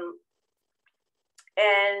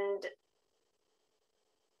 And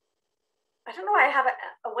I don't know, I have it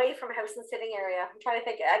away from house and sitting area. I'm trying to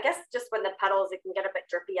think, I guess just when the petals, it can get a bit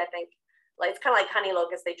drippy, I think. Like, it's kind of like honey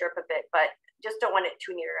locust, they drip a bit, but just don't want it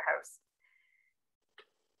too near your house.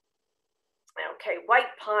 Okay,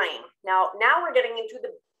 white pine. Now we're getting into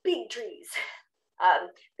the big trees.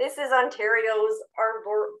 This is Ontario's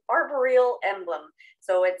arboreal emblem.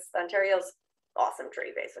 So it's Ontario's awesome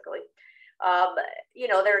tree, basically. You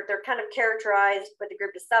know, they're kind of characterized with a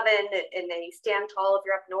group of 7, and they stand tall if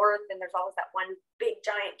you're up north, and there's always that one big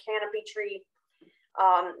giant canopy tree.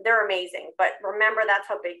 They're amazing, but remember, that's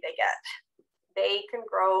how big they get. They can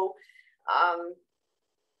grow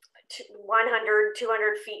 100,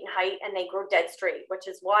 200 feet in height, and they grow dead straight, which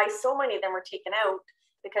is why so many of them were taken out,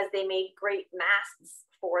 because they made great masts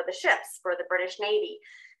for the ships, for the British Navy.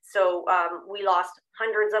 So we lost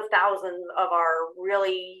hundreds of thousands of our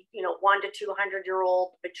really, 1 to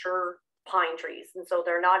 200-year-old mature pine trees. And so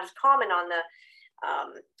they're not as common on the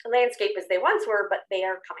landscape as they once were, but they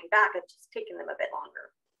are coming back. It's just taking them a bit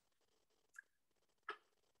longer.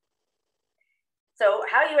 So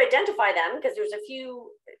how you identify them, because there's a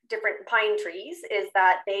few different pine trees, is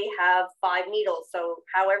that they have 5 needles. So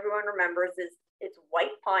how everyone remembers is it's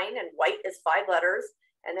white pine, and white is 5 letters,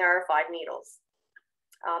 and there are 5 needles.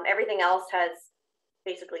 Everything else has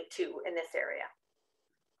basically 2 in this area.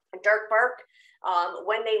 And dark bark,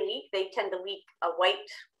 when they leak, they tend to leak a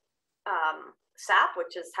white sap,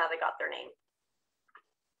 which is how they got their name.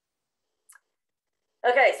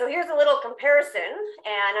 Okay, so here's a little comparison,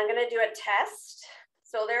 and I'm going to do a test.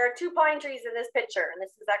 So there are 2 pine trees in this picture, and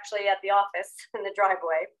this is actually at the office in the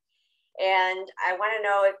driveway. And I want to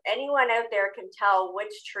know if anyone out there can tell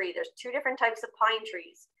which tree. There's 2 different types of pine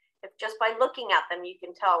trees. If just by looking at them, you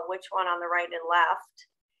can tell which one on the right and left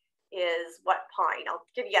is what pine. I'll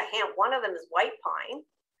give you a hint. One of them is white pine.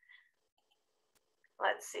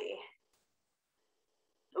 Let's see.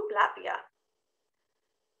 Ooh, lapia.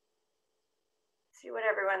 See what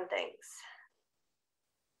everyone thinks.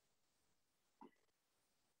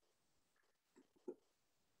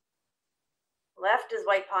 Left is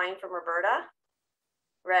white pine from Roberta.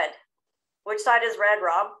 Red. Which side is red,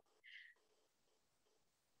 Rob?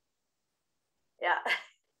 Yeah.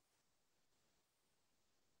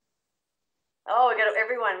 Oh, we got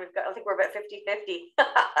everyone. I think we're about 50-50.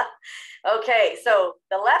 Okay, so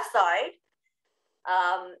the left side,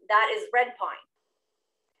 that is red pine.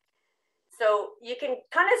 So you can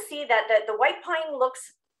kind of see that the white pine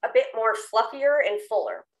looks a bit more fluffier and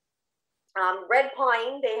fuller. Red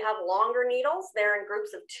pine, they have longer needles. They're in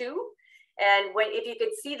groups of 2. And if you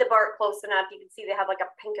could see the bark close enough, you can see they have like a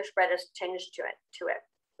pinkish reddish tinge to it.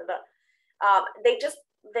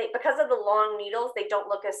 Because of the long needles, they don't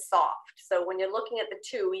look as soft. So when you're looking at the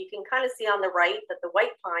 2, you can kind of see on the right that the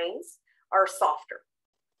white pines are softer.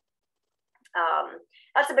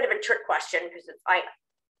 That's a bit of a trick question because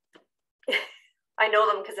I know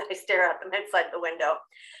them because I stare at them inside the window.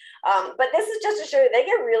 But this is just to show you they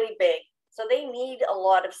get really big, so they need a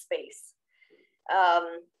lot of space.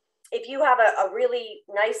 If you have a really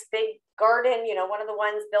nice big garden, you know, one of the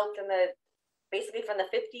ones built in basically from the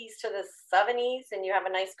 50s to the 70s, and you have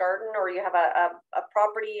a nice garden, or you have a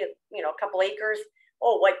property, you know, a couple acres,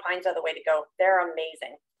 oh, white pines are the way to go. They're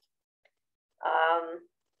amazing.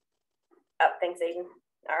 Thanks, Aileen.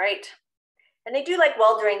 All right. And they do like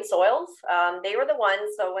well-drained soils. They were the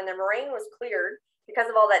ones, so when the moraine was cleared, because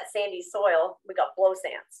of all that sandy soil, we got blow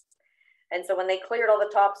sands. And so when they cleared all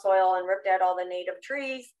the topsoil and ripped out all the native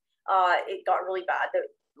trees, it got really bad.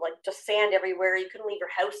 Like just sand everywhere. You couldn't leave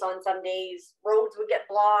your house on some days. Roads would get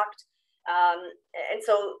blocked. And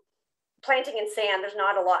so planting in sand, there's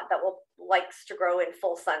not a lot that likes to grow in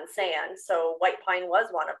full sun sand. So white pine was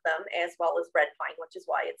one of them, as well as red pine, which is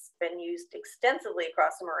why it's been used extensively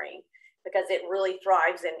across the moraine, because it really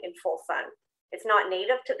thrives in full sun. It's not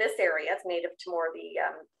native to this area. It's native to more the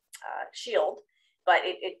shield, but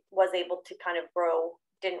it was able to kind of grow.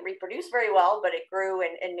 Didn't reproduce very well, but it grew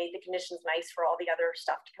and made the conditions nice for all the other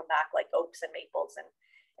stuff to come back, like oaks and maples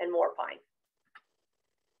and more pine.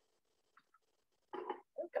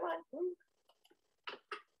 Oh, come on.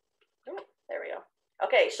 Oh, there we go.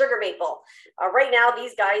 Okay, sugar maple. Right now,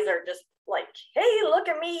 these guys are just like, hey, look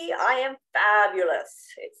at me. I am fabulous.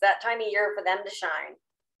 It's that time of year for them to shine.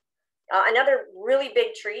 Another really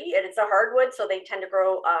big tree, and it's a hardwood, so they tend to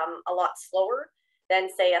grow a lot slower than,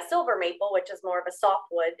 say, a silver maple, which is more of a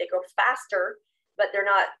softwood. They grow faster, but they're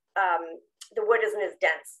not, the wood isn't as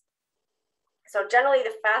dense. So generally,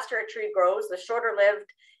 the faster a tree grows, the shorter lived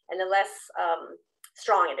and the less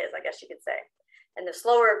strong it is, I guess you could say. And the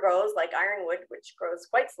slower it grows, like ironwood, which grows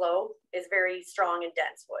quite slow, is very strong and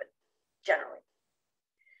dense wood, generally.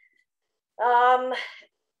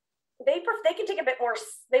 They can take a bit more,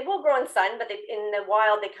 they will grow in sun, but in the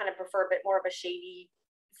wild, they kind of prefer a bit more of a shady,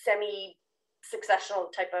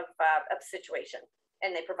 semi-successional type of situation.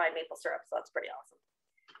 And they provide maple syrup, so that's pretty awesome.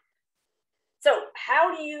 So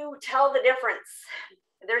how do you tell the difference?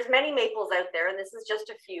 There's many maples out there, and this is just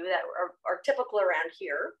a few that are typical around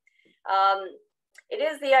here. It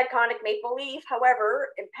is the iconic maple leaf. However,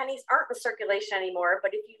 and pennies aren't in circulation anymore,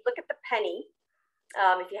 but if you look at the penny,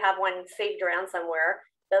 if you have one saved around somewhere,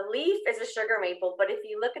 the leaf is a sugar maple, but if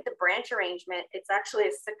you look at the branch arrangement, it's actually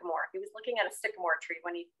a sycamore. He was looking at a sycamore tree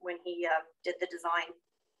when he did the design.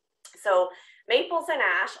 So maples and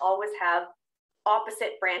ash always have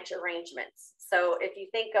opposite branch arrangements. So if you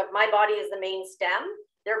think of my body as the main stem,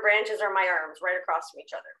 their branches are my arms right across from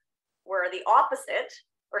each other. Where the opposite,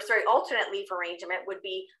 or sorry, alternate leaf arrangement would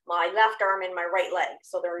be my left arm and my right leg.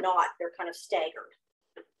 So they're kind of staggered.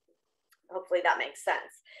 Hopefully that makes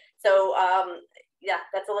sense. So yeah,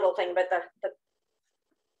 that's a little thing, but the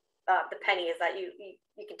penny is that you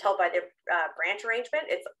can tell by the branch arrangement,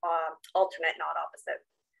 it's alternate, not opposite.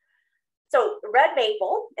 So red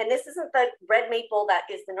maple, and this isn't the red maple that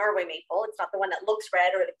is the Norway maple. It's not the one that looks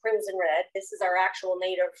red or the crimson red. This is our actual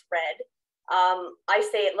native red. I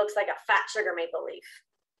say it looks like a fat sugar maple leaf.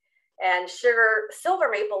 And silver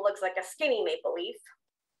maple looks like a skinny maple leaf.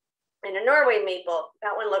 And a Norway maple,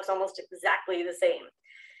 that one looks almost exactly the same.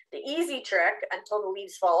 The easy trick, until the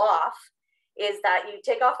leaves fall off, is that you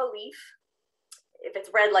take off a leaf. If it's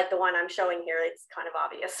red like the one I'm showing here, it's kind of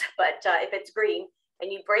obvious. But if it's green,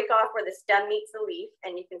 and you break off where the stem meets the leaf,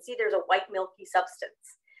 and you can see there's a white milky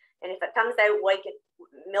substance. And if it comes out white,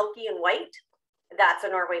 milky and white, that's a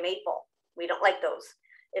Norway maple. We don't like those.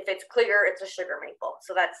 If it's clear, it's a sugar maple.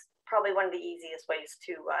 So that's probably one of the easiest ways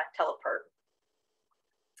to tell apart.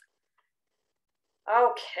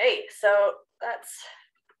 Okay, so that's,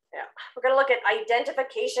 yeah. We're gonna look at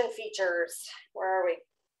identification features. Where are we?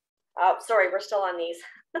 Oh, sorry, we're still on these.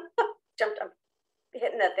 I'm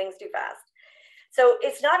hitting the things too fast. So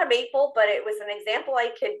it's not a maple, but it was an example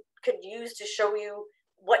I could use to show you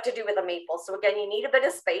what to do with a maple. So again, you need a bit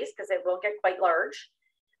of space because it will get quite large.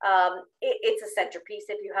 It's a centerpiece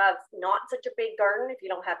if you have not such a big garden, if you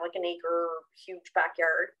don't have like an acre or huge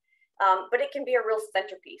backyard, but it can be a real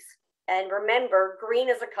centerpiece. And remember, green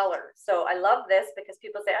is a color. So I love this because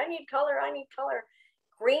people say, I need color, I need color.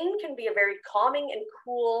 Green can be a very calming and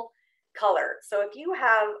cool color. So if you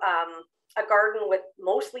have a garden with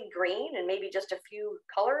mostly green and maybe just a few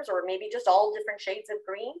colors, or maybe just all different shades of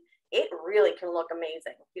green, it really can look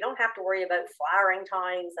amazing. You don't have to worry about flowering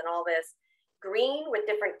times and all this. Green with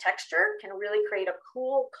different texture can really create a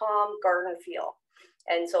cool, calm garden feel.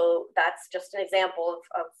 And so that's just an example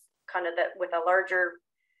of kind of that, with a larger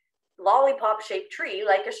lollipop shaped tree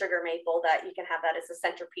like a sugar maple, that you can have that as a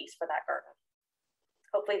centerpiece for that garden.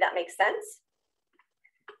 Hopefully that makes sense.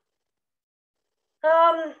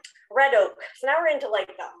 Red oak. So now we're into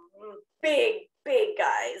like the big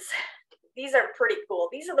guys. These are pretty cool.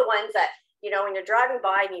 These are the ones that, you know, when you're driving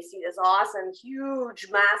by and you see this awesome, huge,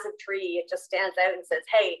 massive tree, it just stands out and says,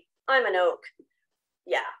 hey, I'm an oak.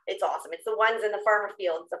 Yeah, it's awesome. It's the ones in the farmer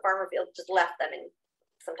fields. The farmer field just left them, and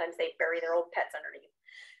sometimes they bury their old pets underneath.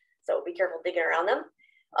 So be careful digging around them.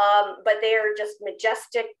 But they are just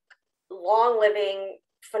majestic, long-living,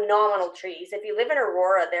 phenomenal trees. If you live in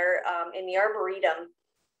Aurora, they're in the Arboretum,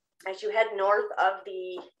 as you head north of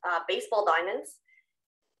the baseball diamonds,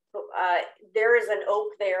 there is an oak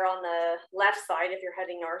there on the left side if you're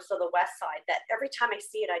heading north, so the west side, that every time I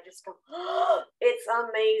see it, I just go, oh, it's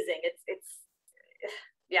amazing. It's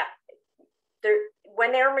yeah.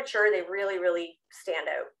 When they're mature, they really stand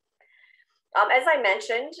out. As I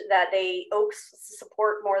mentioned, that oaks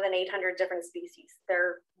support more than 800 different species.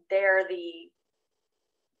 They're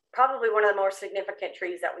probably one of the more significant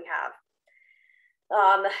trees that we have.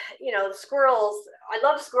 You know, the squirrels, I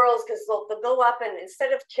love squirrels because they'll go up, and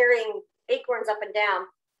instead of carrying acorns up and down,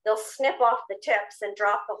 they'll snip off the tips and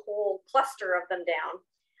drop the whole cluster of them down,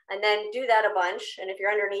 and then do that a bunch. And if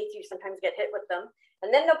you're underneath, you sometimes get hit with them,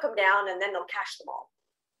 and then they'll come down and then they'll catch them all.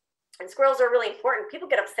 And squirrels are really important. People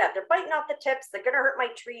get upset. They're biting off the tips. They're going to hurt my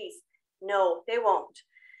trees. No, they won't.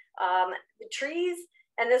 The trees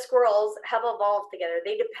and the squirrels have evolved together.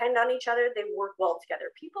 They depend on each other. They work well together.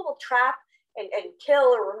 People will trap and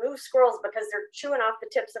kill or remove squirrels because they're chewing off the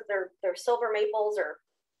tips of their silver maples or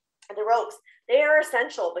their oaks. They are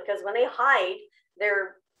essential because when they hide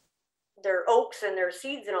their oaks and their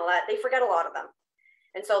seeds and all that, they forget a lot of them.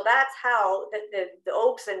 And so that's how the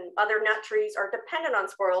oaks and other nut trees are dependent on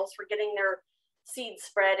squirrels for getting their seeds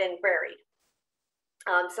spread and buried.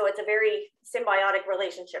 So it's a very symbiotic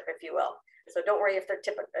relationship, if you will. So don't worry if they're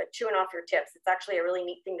chewing off your tips. It's actually a really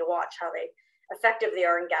neat thing to watch how effective they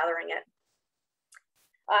are in gathering it.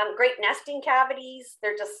 Great nesting cavities.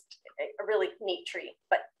 They're just a really neat tree,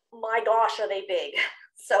 but my gosh, are they big.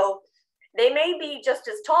 So they may be just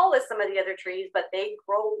as tall as some of the other trees, but they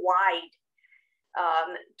grow wide,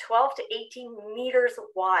 12 to 18 meters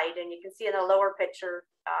wide. And you can see in the lower picture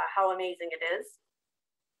how amazing it is.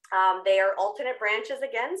 They are alternate branches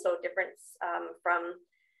again, so different from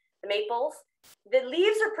the maples. The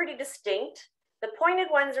leaves are pretty distinct. The pointed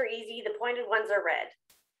ones are easy. The pointed ones are red.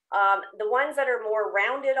 The ones that are more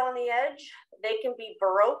rounded on the edge, they can be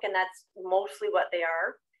baroque, and that's mostly what they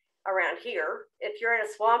are around here. If you're in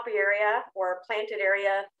a swampy area or a planted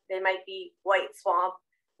area, they might be white swamp.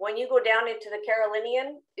 When you go down into the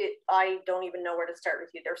Carolinian, I don't even know where to start with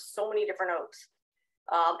you. There's so many different oaks,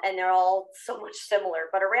 and they're all so much similar.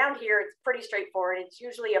 But around here, it's pretty straightforward. It's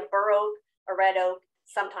usually a bur oak, a red oak.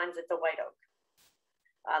 Sometimes it's a white oak.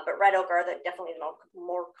 But red oak are definitely the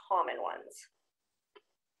more common ones.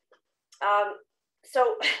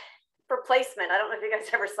 So for placement, I don't know if you guys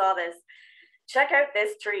ever saw this. Check out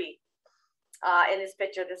this tree in this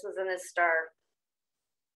picture. This was in this star.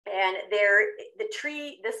 And the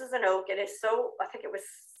tree, this is an oak. It is so, I think it was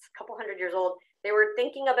a couple hundred years old. They were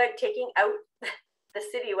thinking about taking out, the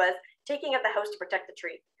city was taking out the house to protect the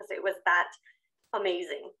tree because it was that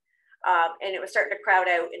amazing. And it was starting to crowd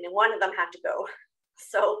out, and then one of them had to go.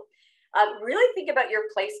 So really think about your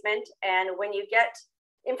placement, and when you get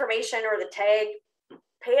information or the tag,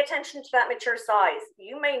 pay attention to that mature size.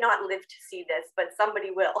 You may not live to see this, but somebody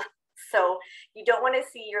will. So you don't want to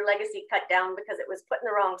see your legacy cut down because it was put in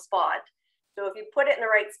the wrong spot. So if you put it in the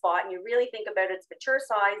right spot and you really think about its mature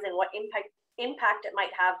size and what impact it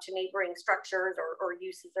might have to neighboring structures or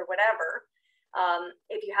uses or whatever,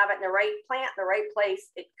 if you have it in the right plant, the right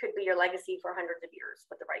place, it could be your legacy for hundreds of years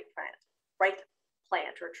with the right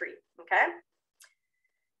plant or tree. Okay.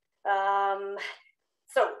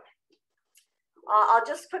 So I'll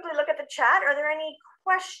just quickly look at the chat. Are there any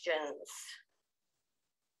questions?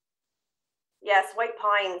 Yes, white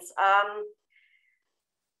pines.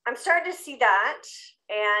 I'm starting to see that,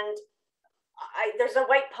 and there's a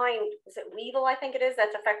white pine, is it weevil, I think it is,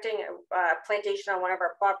 that's affecting a plantation on one of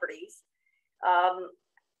our properties.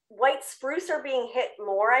 White spruce are being hit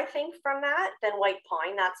more, I think, from that than white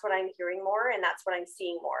pine. That's what I'm hearing more, and that's what I'm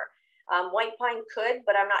seeing more. White pine could,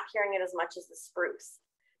 but I'm not hearing it as much as the spruce.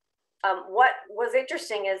 What was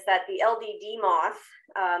interesting is that the LDD moth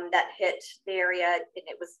that hit the area, and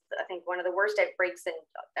it was, I think, one of the worst outbreaks in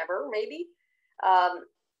ever, maybe.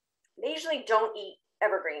 They usually don't eat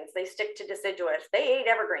evergreens. They stick to deciduous. They ate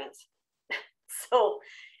evergreens. So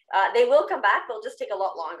they will come back. They'll just take a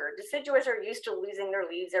lot longer. Deciduous are used to losing their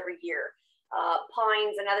leaves every year.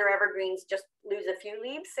 Pines and other evergreens just lose a few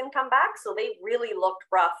leaves and come back. So they really looked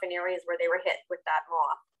rough in areas where they were hit with that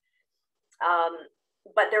moth.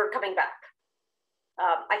 But they're coming back.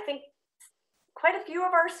 I think quite a few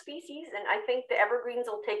of our species, and I think the evergreens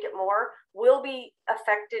will take it more, will be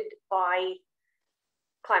affected by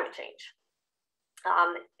climate change.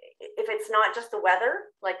 If it's not just the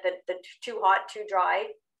weather, like the too hot, too dry,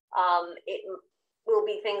 it will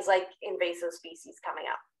be things like invasive species coming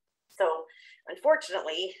up. So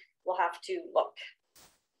unfortunately, we'll have to look.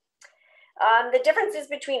 The differences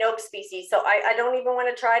between oak species. So I don't even want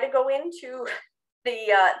to try to go into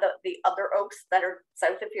the other oaks that are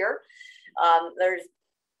south of here. There's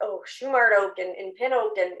Shumard oak and pin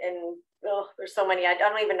oak and there's so many. I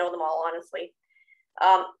don't even know them all, honestly.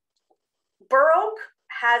 Bur oak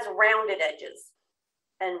has rounded edges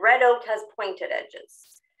and red oak has pointed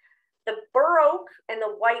edges. The bur oak and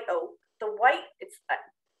the white oak, the white,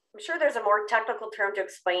 I'm sure there's a more technical term to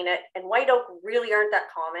explain it, and white oak really aren't that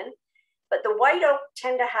common, but the white oak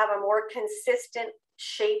tend to have a more consistent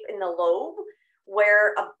shape in the lobe,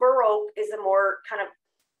 where a bur oak is a more kind of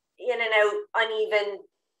in and out, uneven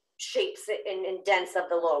shapes and dents of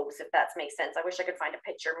the lobes, if that makes sense. I wish I could find a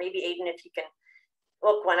picture. Maybe Aileen, if you can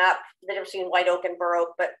look one up, the difference between white oak and bur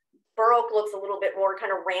oak, but bur oak looks a little bit more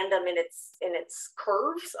kind of random in its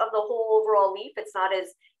curves of the whole overall leaf. It's not as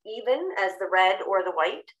even as the red or the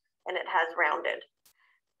white, and it has rounded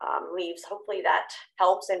leaves. Hopefully that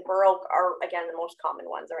helps. And bur oak are, again, the most common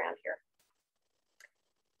ones around here.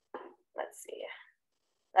 Let's see.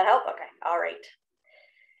 That help? Okay. All right.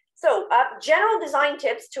 So general design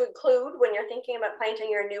tips to include when you're thinking about planting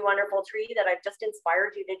your new wonderful tree that I've just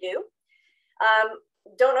inspired you to do.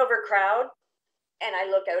 Don't overcrowd. And I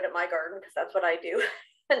look out at my garden because that's what I do.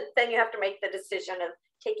 And then you have to make the decision of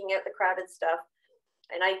taking out the crowded stuff.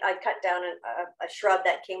 And I cut down a shrub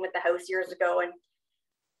that came with the house years ago. And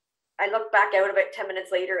I looked back out about 10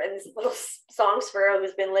 minutes later, and this little song sparrow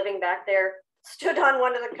who's been living back there stood on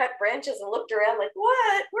one of the cut branches and looked around like,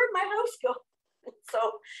 what? Where'd my house go? So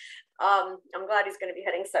I'm glad he's going to be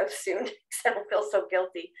heading south soon because I don't feel so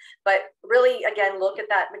guilty. But really, again, look at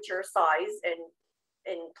that mature size and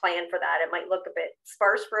plan for that. It might look a bit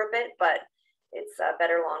sparse for a bit, but it's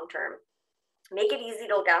better long term. Make it easy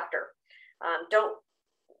to look after.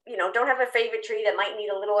 Don't have a favorite tree that might need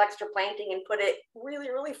a little extra planting and put it really,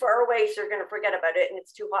 really far away so you're going to forget about it and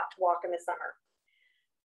it's too hot to walk in the summer.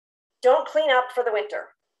 Don't clean up for the winter.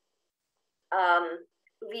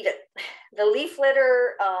 Leave it. The leaf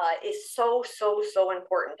litter is so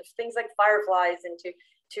important. Things like fireflies and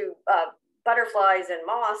to butterflies and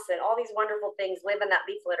moss and all these wonderful things live in that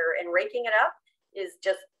leaf litter, and raking it up is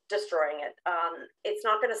just destroying it. It's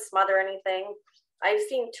not going to smother anything. I've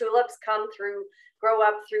seen tulips grow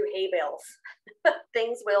up through hay bales.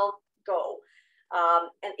 Things will go.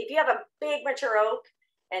 And if you have a big mature oak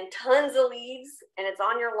and tons of leaves and it's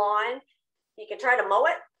on your lawn, you can try to mow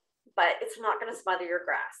it, but it's not going to smother your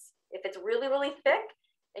grass. If it's really, really thick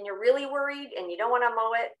and you're really worried and you don't want to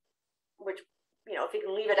mow it, which, if you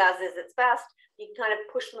can leave it as is, it's best, you can kind of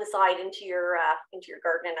push them aside into your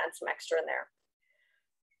garden and add some extra in there.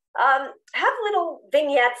 Have little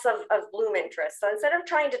vignettes of bloom interest. So instead of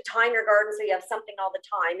trying to time your garden so you have something all the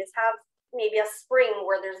time, is have maybe a spring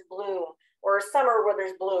where there's bloom, or a summer where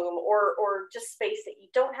there's bloom, or just space that you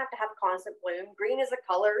don't have to have constant bloom. Green is a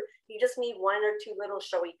color. You just need one or two little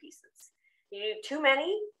showy pieces. You do too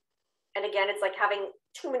many, and again, it's like having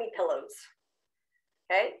too many pillows.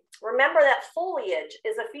 Okay, remember that foliage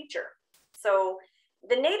is a feature. So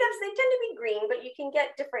the natives, they tend to be green, but you can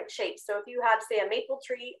get different shapes. So if you have, say, a maple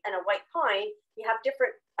tree and a white pine, you have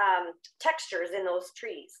different textures in those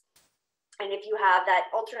trees. And if you have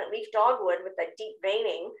that alternate leaf dogwood with that deep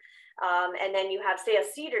veining, and then you have, say, a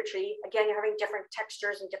cedar tree, again, you're having different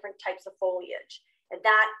textures and different types of foliage. And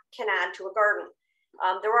that can add to a garden.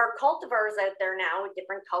 There are cultivars out there now with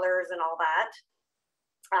different colors and all that.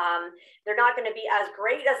 They're not going to be as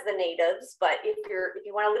great as the natives, but if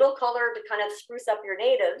you want a little color to kind of spruce up your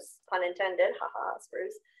natives, pun intended, haha,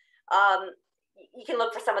 spruce, you can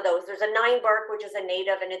look for some of those. There's a 9-bark, which is a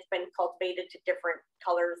native, and it's been cultivated to different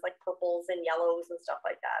colors like purples and yellows and stuff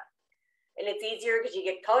like that. And it's easier because you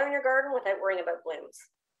get color in your garden without worrying about blooms.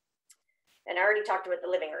 And I already talked about the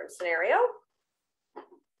living room scenario.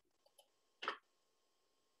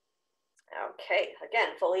 Okay, again,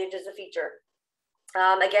 foliage is a feature.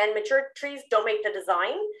 Again, mature trees don't make the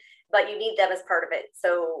design, but you need them as part of it.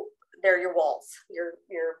 So they're your walls, your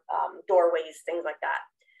doorways, things like that.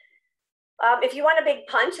 If you want a big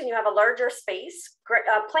punch and you have a larger space,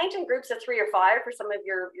 plant in groups of 3 or 5 for some of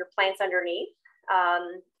your plants underneath.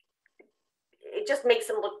 It just makes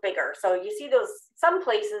them look bigger. So you see those, some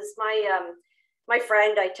places, my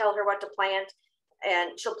friend, I tell her what to plant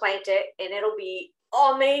and she'll plant it and it'll be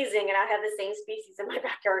amazing. And I have the same species in my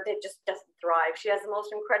backyard that just doesn't thrive. She has the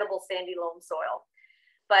most incredible sandy loam soil.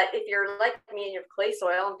 But if you're like me and you have clay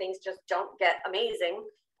soil and things just don't get amazing,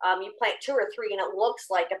 you plant 2 or 3 and it looks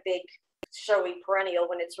like a big showy perennial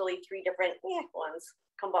when it's really 3 different ones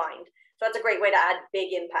combined. So that's a great way to add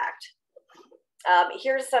big impact.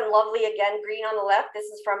 Here's some lovely, again, green on the left. This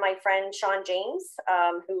is from my friend Sean James,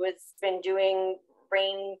 who has been doing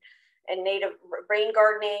rain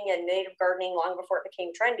gardening and native gardening long before it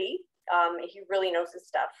became trendy. He really knows his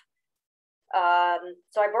stuff.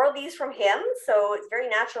 So I borrowed these from him. So it's very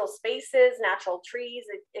natural spaces, natural trees.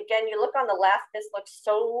 Again, you look on the left, this looks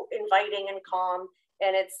so inviting and calm,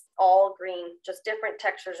 and it's all green, just different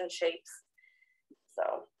textures and shapes.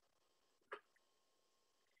 So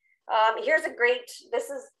here's a great,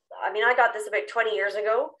 I got this about 20 years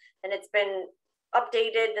ago and it's been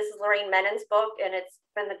updated. This is Lorraine Menon's book and it's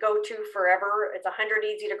been the go-to forever. It's 100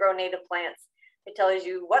 easy to grow native plants. It tells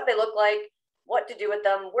you what they look like, what to do with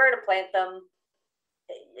them, where to plant them.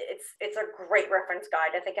 It's a great reference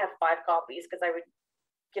guide. I think I have 5 copies because I would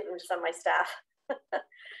give them to some of my staff.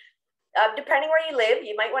 Depending where you live,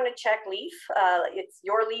 you might want to check Leaf. It's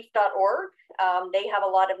yourleaf.org. They have a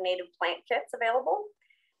lot of native plant kits available.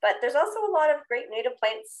 But there's also a lot of great native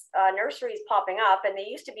plants nurseries popping up, and they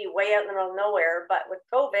used to be way out in the middle of nowhere. But with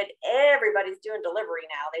COVID, everybody's doing delivery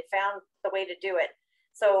now. They found the way to do it.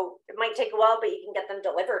 So it might take a while, but you can get them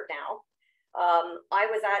delivered now. I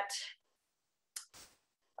was at,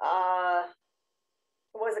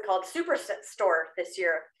 what was it called? Superstore this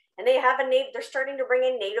year. And they have they're starting to bring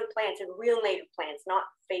in native plants and real native plants, not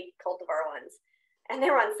fake cultivar ones. And they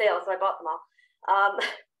were on sale, so I bought them all.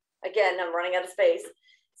 Again, I'm running out of space.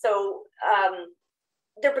 So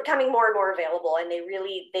they're becoming more and more available, and they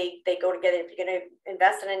go together. If you're going to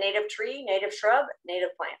invest in a native tree, native shrub, native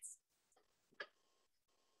plants.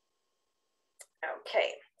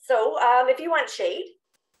 Okay, so if you want shade,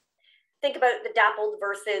 think about the dappled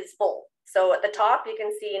versus full. So at the top, you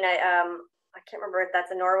can see, and I can't remember if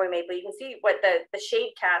that's a Norway maple, you can see what the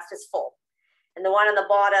shade cast is full. And the one on the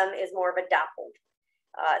bottom is more of a dappled.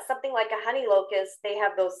 Something like a honey locust, they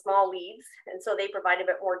have those small leaves, and so they provide a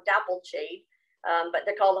bit more dappled shade, but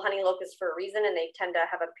they're called honey locust for a reason, and they tend to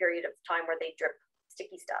have a period of time where they drip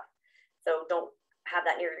sticky stuff. So don't have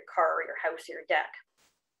that near your car or your house or your deck.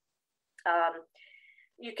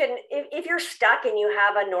 You can, if you're stuck and you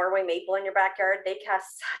have a Norway maple in your backyard, they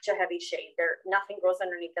cast such a heavy shade. Nothing grows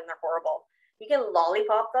underneath them, they're horrible. You can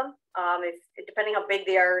lollipop them. Depending how big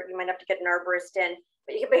they are, you might have to get an arborist in.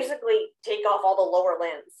 But you can basically take off all the lower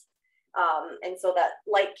limbs. And so that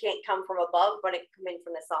light can't come from above, but it can come in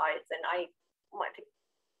from the sides. And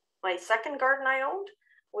my second garden I owned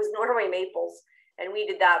was Norway maples. And we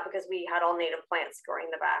did that because we had all native plants growing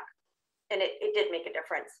in the back. And it did make a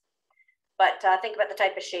difference. But think about the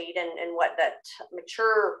type of shade and what that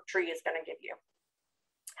mature tree is going to give you.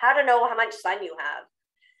 How to know how much sun you have.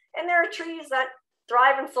 And there are trees that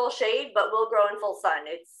thrive in full shade, but will grow in full sun.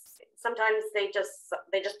 Sometimes they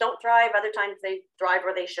just don't thrive. Other times they thrive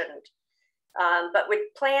where they shouldn't. But with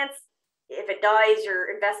plants, if it dies, your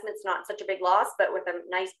investment's not such a big loss. But with a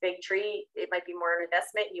nice big tree, it might be more an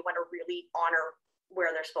investment. And you want to really honor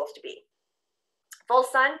where they're supposed to be. Full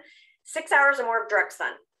sun, 6 hours or more of direct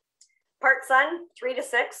sun. Part sun, 3 to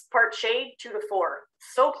 6. Part shade, 2 to 4.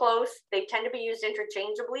 So close. They tend to be used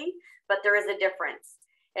interchangeably, but there is a difference.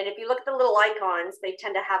 And if you look at the little icons, they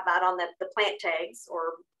tend to have that on the plant tags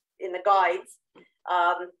or in the guides.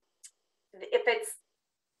 If it's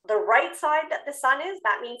the right side that the sun is,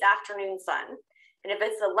 that means afternoon sun. And if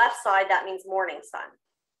it's the left side, that means morning sun.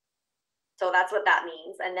 So that's what that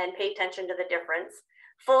means. And then pay attention to the difference.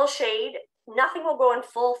 Full shade, nothing will go in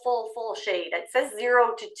full shade. It says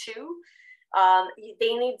 0 to 2.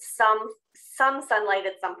 They need some sunlight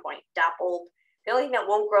at some point, dappled. The only thing that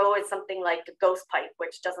won't grow is something like the ghost pipe,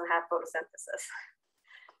 which doesn't have photosynthesis.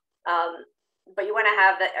 But you want to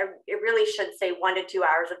have that, it really should say 1 to 2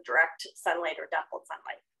 hours of direct sunlight or dappled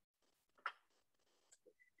sunlight.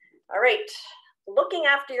 All right, looking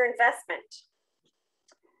after your investment.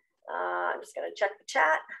 I'm just going to check the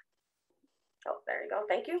chat. Oh, there you go.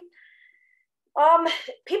 Thank you.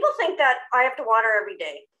 People think that I have to water every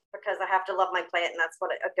day. because I have to love my plant, and that's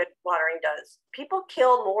what a good watering does. People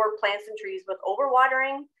kill more plants and trees with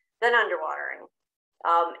overwatering than underwatering.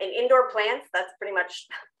 And indoor plants, that's pretty much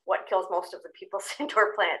what kills most of the people's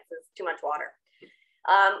indoor plants is too much water.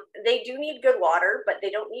 They do need good water, but they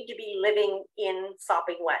don't need to be living in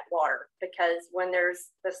sopping wet water, because when there's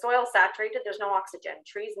the soil saturated, there's no oxygen.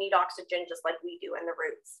 Trees need oxygen just like we do in the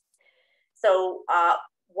roots. So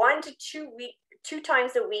 1 to 2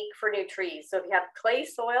 times a week for new trees. So if you have clay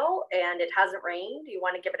soil and it hasn't rained, you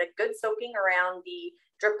want to give it a good soaking around the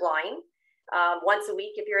drip line. Once a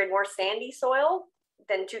week if you're in more sandy soil,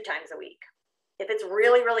 then 2 times a week. If it's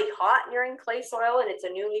really, really hot and you're in clay soil and it's a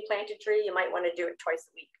newly planted tree, you might want to do it twice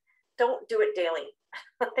a week. Don't do it daily.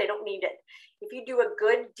 They don't need it. If you do a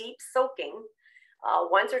good deep soaking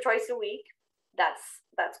once or twice a week,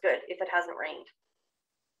 that's good if it hasn't rained.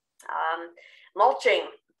 Mulching,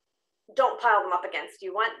 don't pile them up against.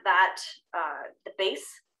 You want that, the base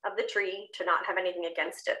of the tree to not have anything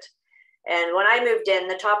against it. And when I moved in,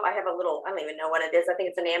 the top, I have a little, I don't even know what it is. I think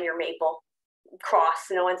it's an Amur maple cross.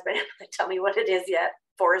 No one's been able to tell me what it is yet.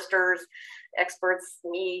 Foresters, experts,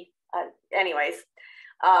 me, anyways.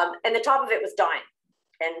 And the top of it was dying.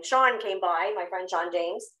 And Sean came by, my friend Sean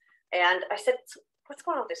James, and I said, what's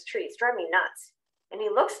going on with this tree? It's driving me nuts. And he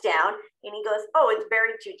looks down and he goes, oh, it's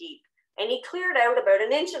buried too deep. And he cleared out about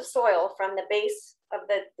 1 inch of soil from the base of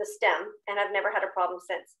the stem, and I've never had a problem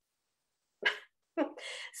since.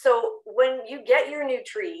 So when you get your new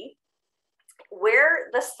tree,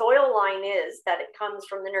 where the soil line is that it comes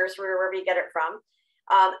from the nursery or wherever you get it from,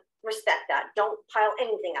 respect that. Don't pile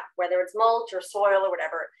anything up, whether it's mulch or soil or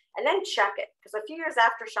whatever, and then check it. Because a few years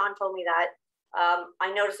after Sean told me that,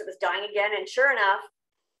 I noticed it was dying again, and sure enough,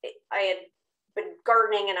 I had been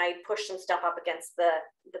gardening and I pushed some stuff up against the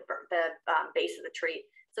base of the tree.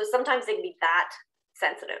 So sometimes they can be that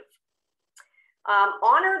sensitive.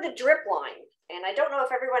 Honor the drip line. And I don't know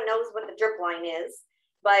if everyone knows what the drip line is,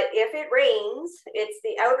 but if it rains, it's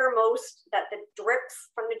the outermost that the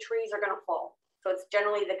drips from the trees are going to fall. So it's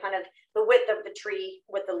generally the kind of the width of the tree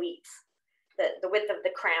with the leaves, the width of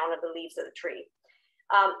the crown of the leaves of the tree.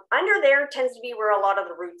 Under there tends to be where a lot of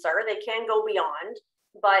the roots are. They can go beyond,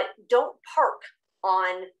 but don't park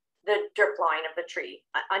on the drip line of the tree,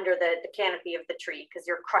 under the canopy of the tree, because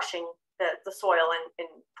you're crushing the soil and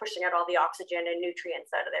pushing out all the oxygen and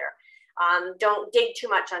nutrients out of there. Don't dig too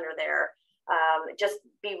much under there. Just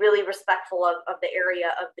be really respectful of the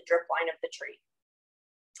area of the drip line of the tree.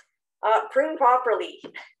 Prune properly.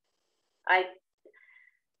 I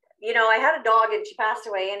had a dog and she passed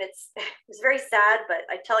away, and it's very sad, but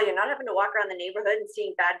I tell you, not having to walk around the neighborhood and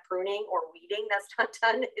seeing bad pruning or weeding that's not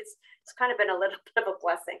done, it's kind of been a little bit of a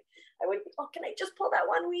blessing. I would be, oh, can I just pull that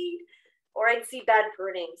one weed? Or I'd see bad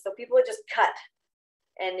pruning. So people would just cut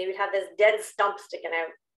and they would have this dead stump sticking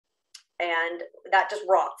out, and that just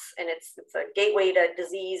rots, and it's a gateway to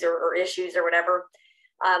disease or issues or whatever.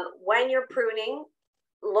 When you're pruning,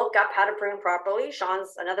 look up how to prune properly. Sean's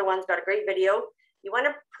another one's got a great video. You want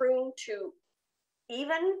to prune to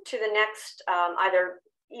even to the next, either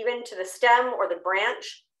even to the stem or the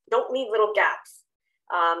branch. Don't leave little gaps.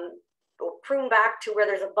 Prune back to where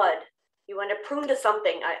there's a bud. You want to prune to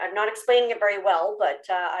something. I'm not explaining it very well, but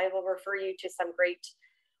I will refer you to some great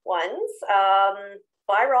ones.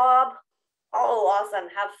 Bye, Rob. Oh, awesome.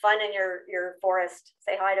 Have fun in your forest.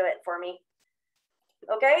 Say hi to it for me.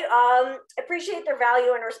 Okay. Appreciate their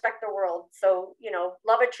value and respect the world. So,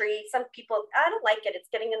 love a tree. Some people, I don't like it. It's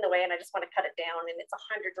getting in the way and I just want to cut it down. And it's a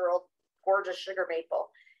 100-year-old gorgeous sugar maple.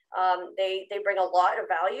 They bring a lot of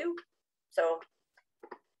value. So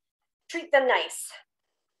treat them nice.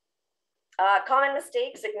 Common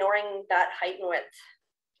mistakes, ignoring that height and width.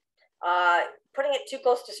 Putting it too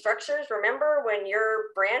close to structures. Remember, when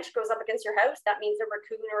your branch goes up against your house, that means a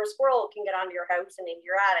raccoon or a squirrel can get onto your house and into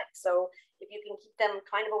your attic. So if you can keep them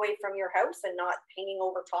kind of away from your house and not hanging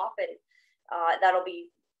over top, and that'll be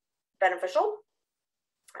beneficial.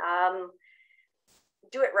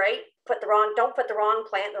 Do it right. Don't put the wrong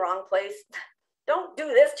plant in the wrong place. Don't do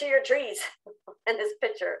this to your trees. In this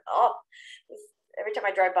picture, every time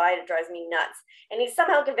I drive by, it drives me nuts. And he's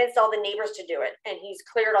somehow convinced all the neighbors to do it. And he's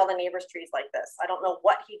cleared all the neighbors' trees like this. I don't know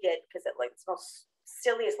what he did, because it's the most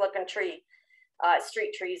silliest looking street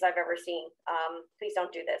trees I've ever seen. Please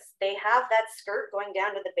don't do this. They have that skirt going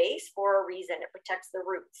down to the base for a reason. It protects the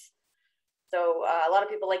roots. So a lot of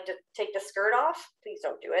people like to take the skirt off. Please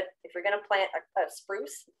don't do it. If you're going to plant a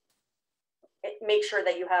spruce, make sure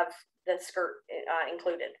that you have the skirt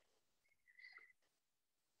included.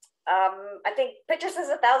 I think picture says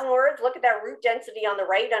 1,000 words. Look at that root density on the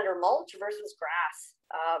right under mulch versus grass.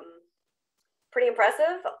 Pretty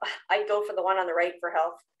impressive. I'd go for the one on the right for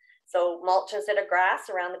health. So mulch instead of grass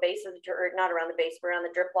around the base of the, or not around the base, but around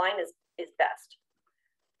the drip line is best.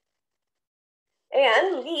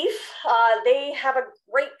 And Leaf, they have a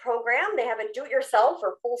great program. They have a do-it-yourself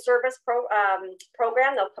or full-service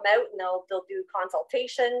program. They'll come out and they'll do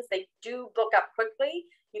consultations. They do book up quickly.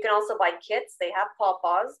 You can also buy kits. They have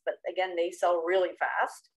pawpaws, but again, they sell really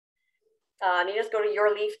fast. You just go to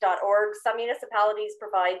yourleaf.org. Some municipalities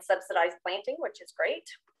provide subsidized planting, which is great.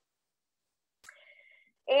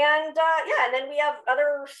 And yeah, and then we have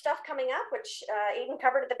other stuff coming up, which Aileen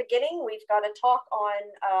covered at the beginning. We've got a talk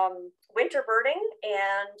on winter birding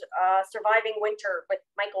and surviving winter with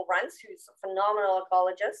Michael Runts, who's a phenomenal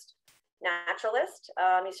ecologist, naturalist.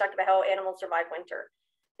 He's talked about how animals survive winter.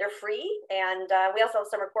 They're free, and we also have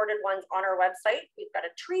some recorded ones on our website. We've got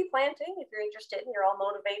a tree planting if you're interested and you're all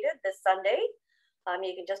motivated this Sunday.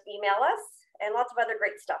 You can just email us, and lots of other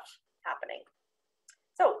great stuff happening.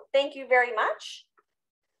 So thank you very much.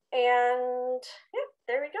 And yeah,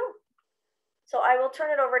 there we go. So I will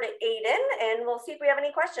turn it over to Aidan and we'll see if we have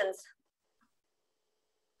any questions.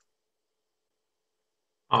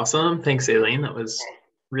 Awesome. Thanks, Aileen. That was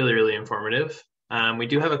really, really informative. We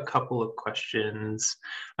do have a couple of questions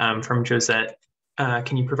from Josette.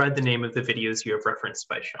 Can you provide the name of the videos you have referenced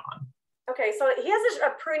by Sean? Okay, so he has a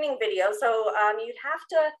pruning video. So you'd have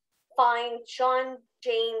to find Sean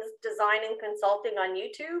James Design and Consulting on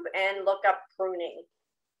YouTube and look up pruning.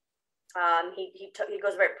 He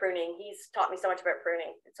goes about pruning. He's taught me so much about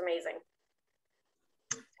pruning. It's amazing.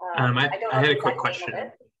 I had a quick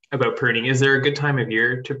question about pruning. Is there a good time of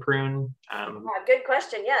year to prune? Good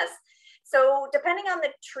question. Yes. So depending on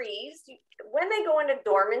the trees, when they go into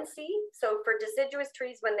dormancy, so for deciduous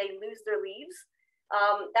trees, when they lose their leaves,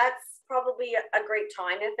 that's probably a great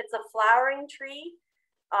time. If it's a flowering tree,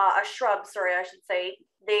 a shrub, sorry, I should say,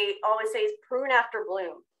 they always say is prune after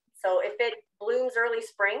bloom. So if it blooms early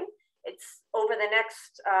spring, it's over the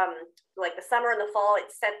next, like the summer and the fall, it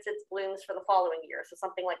sets its blooms for the following year. So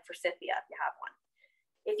something like forsythia, if you have one.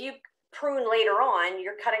 If you prune later on,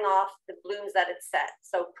 you're cutting off the blooms that it's set.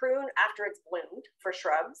 So prune after it's bloomed for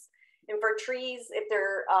shrubs. And for trees, if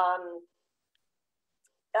they're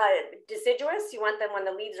deciduous, you want them when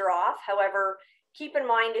the leaves are off. However, keep in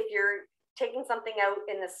mind if you're taking something out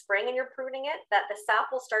in the spring and you're pruning it, that the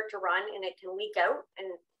sap will start to run and it can leak out.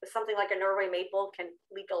 And something like a Norway maple can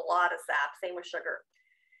leak a lot of sap, same with sugar.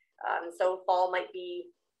 So fall might be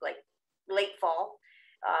like late fall,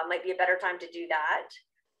 might be a better time to do that.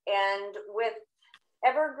 And with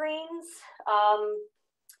evergreens,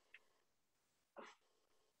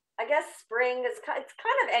 I guess spring is it's kind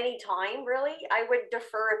of any time really. I would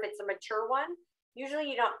defer if it's a mature one. Usually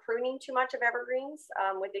you're not pruning too much of evergreens,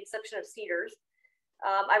 with the exception of cedars.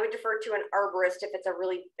 I would defer to an arborist if it's a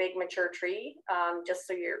really big mature tree, just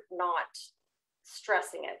so you're not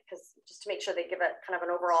stressing it, because just to make sure they give it kind of an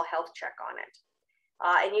overall health check on it.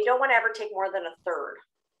 And you don't want to ever take more than a third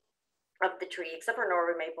of the tree, except for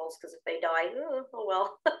Norway maples, because if they die, oh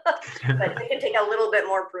well. But they can take a little bit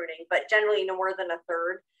more pruning, but generally no more than a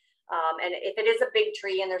third. And if it is a big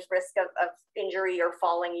tree and there's risk of injury or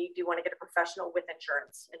falling, you do want to get a professional with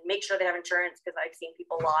insurance and make sure they have insurance, because I've seen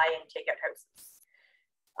people lie and take out houses.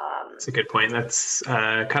 That's a good point. That's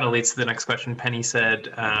kind of leads to the next question. Penny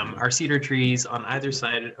said, our cedar trees on either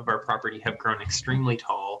side of our property have grown extremely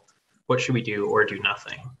tall. What should we do or do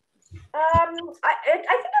nothing? I think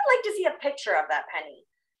I'd like to see a picture of that, Penny.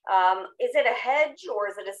 Is it a hedge or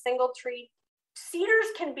is it a single tree?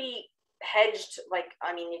 Cedars can be hedged, like,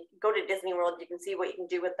 I mean, you go to Disney World, you can see what you can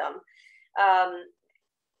do with them.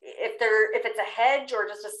 If it's a hedge or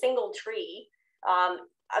just a single tree,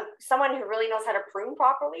 someone who really knows how to prune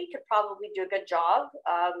properly could probably do a good job.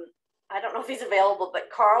 I don't know if he's available,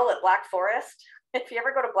 but Carl at Black Forest, if you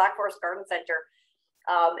ever go to Black Forest Garden Center,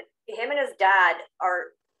 him and his dad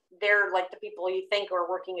they're like the people you think are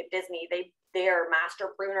working at Disney. They are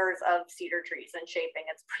master pruners of cedar trees and shaping.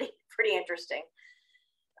 It's pretty interesting.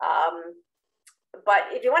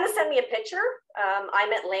 But if you want to send me a picture,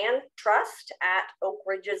 I'm at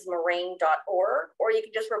landtrust@oakridgesmoraine.org, or you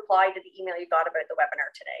can just reply to the email you got about the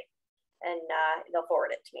webinar today, and they'll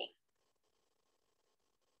forward it to me.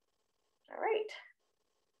 All right.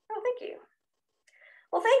 Oh, thank you.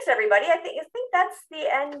 Well, thanks everybody. I think that's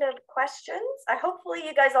the end of questions. Hopefully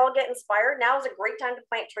you guys all get inspired. Now is a great time to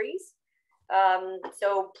plant trees.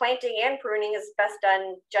 So planting and pruning is best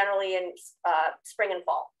done generally in spring and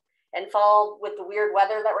fall. And fall, with the weird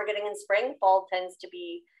weather that we're getting in spring, fall tends to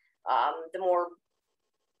be the more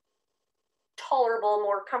tolerable,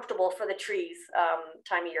 more comfortable for the trees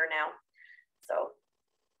time of year now. So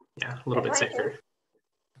yeah, a little bit safer.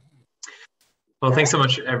 Well, thanks so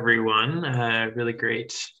much, everyone. Really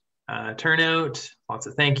great turnout, lots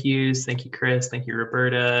of thank yous. Thank you, Chris. Thank you,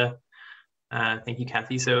 Roberta. Thank you,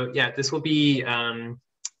 Kathy. So yeah, this will be,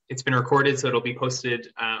 it's been recorded, so it'll be posted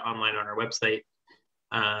online on our website.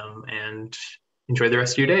 And enjoy the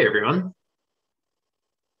rest of your day, everyone.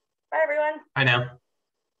 Bye, everyone. Bye now.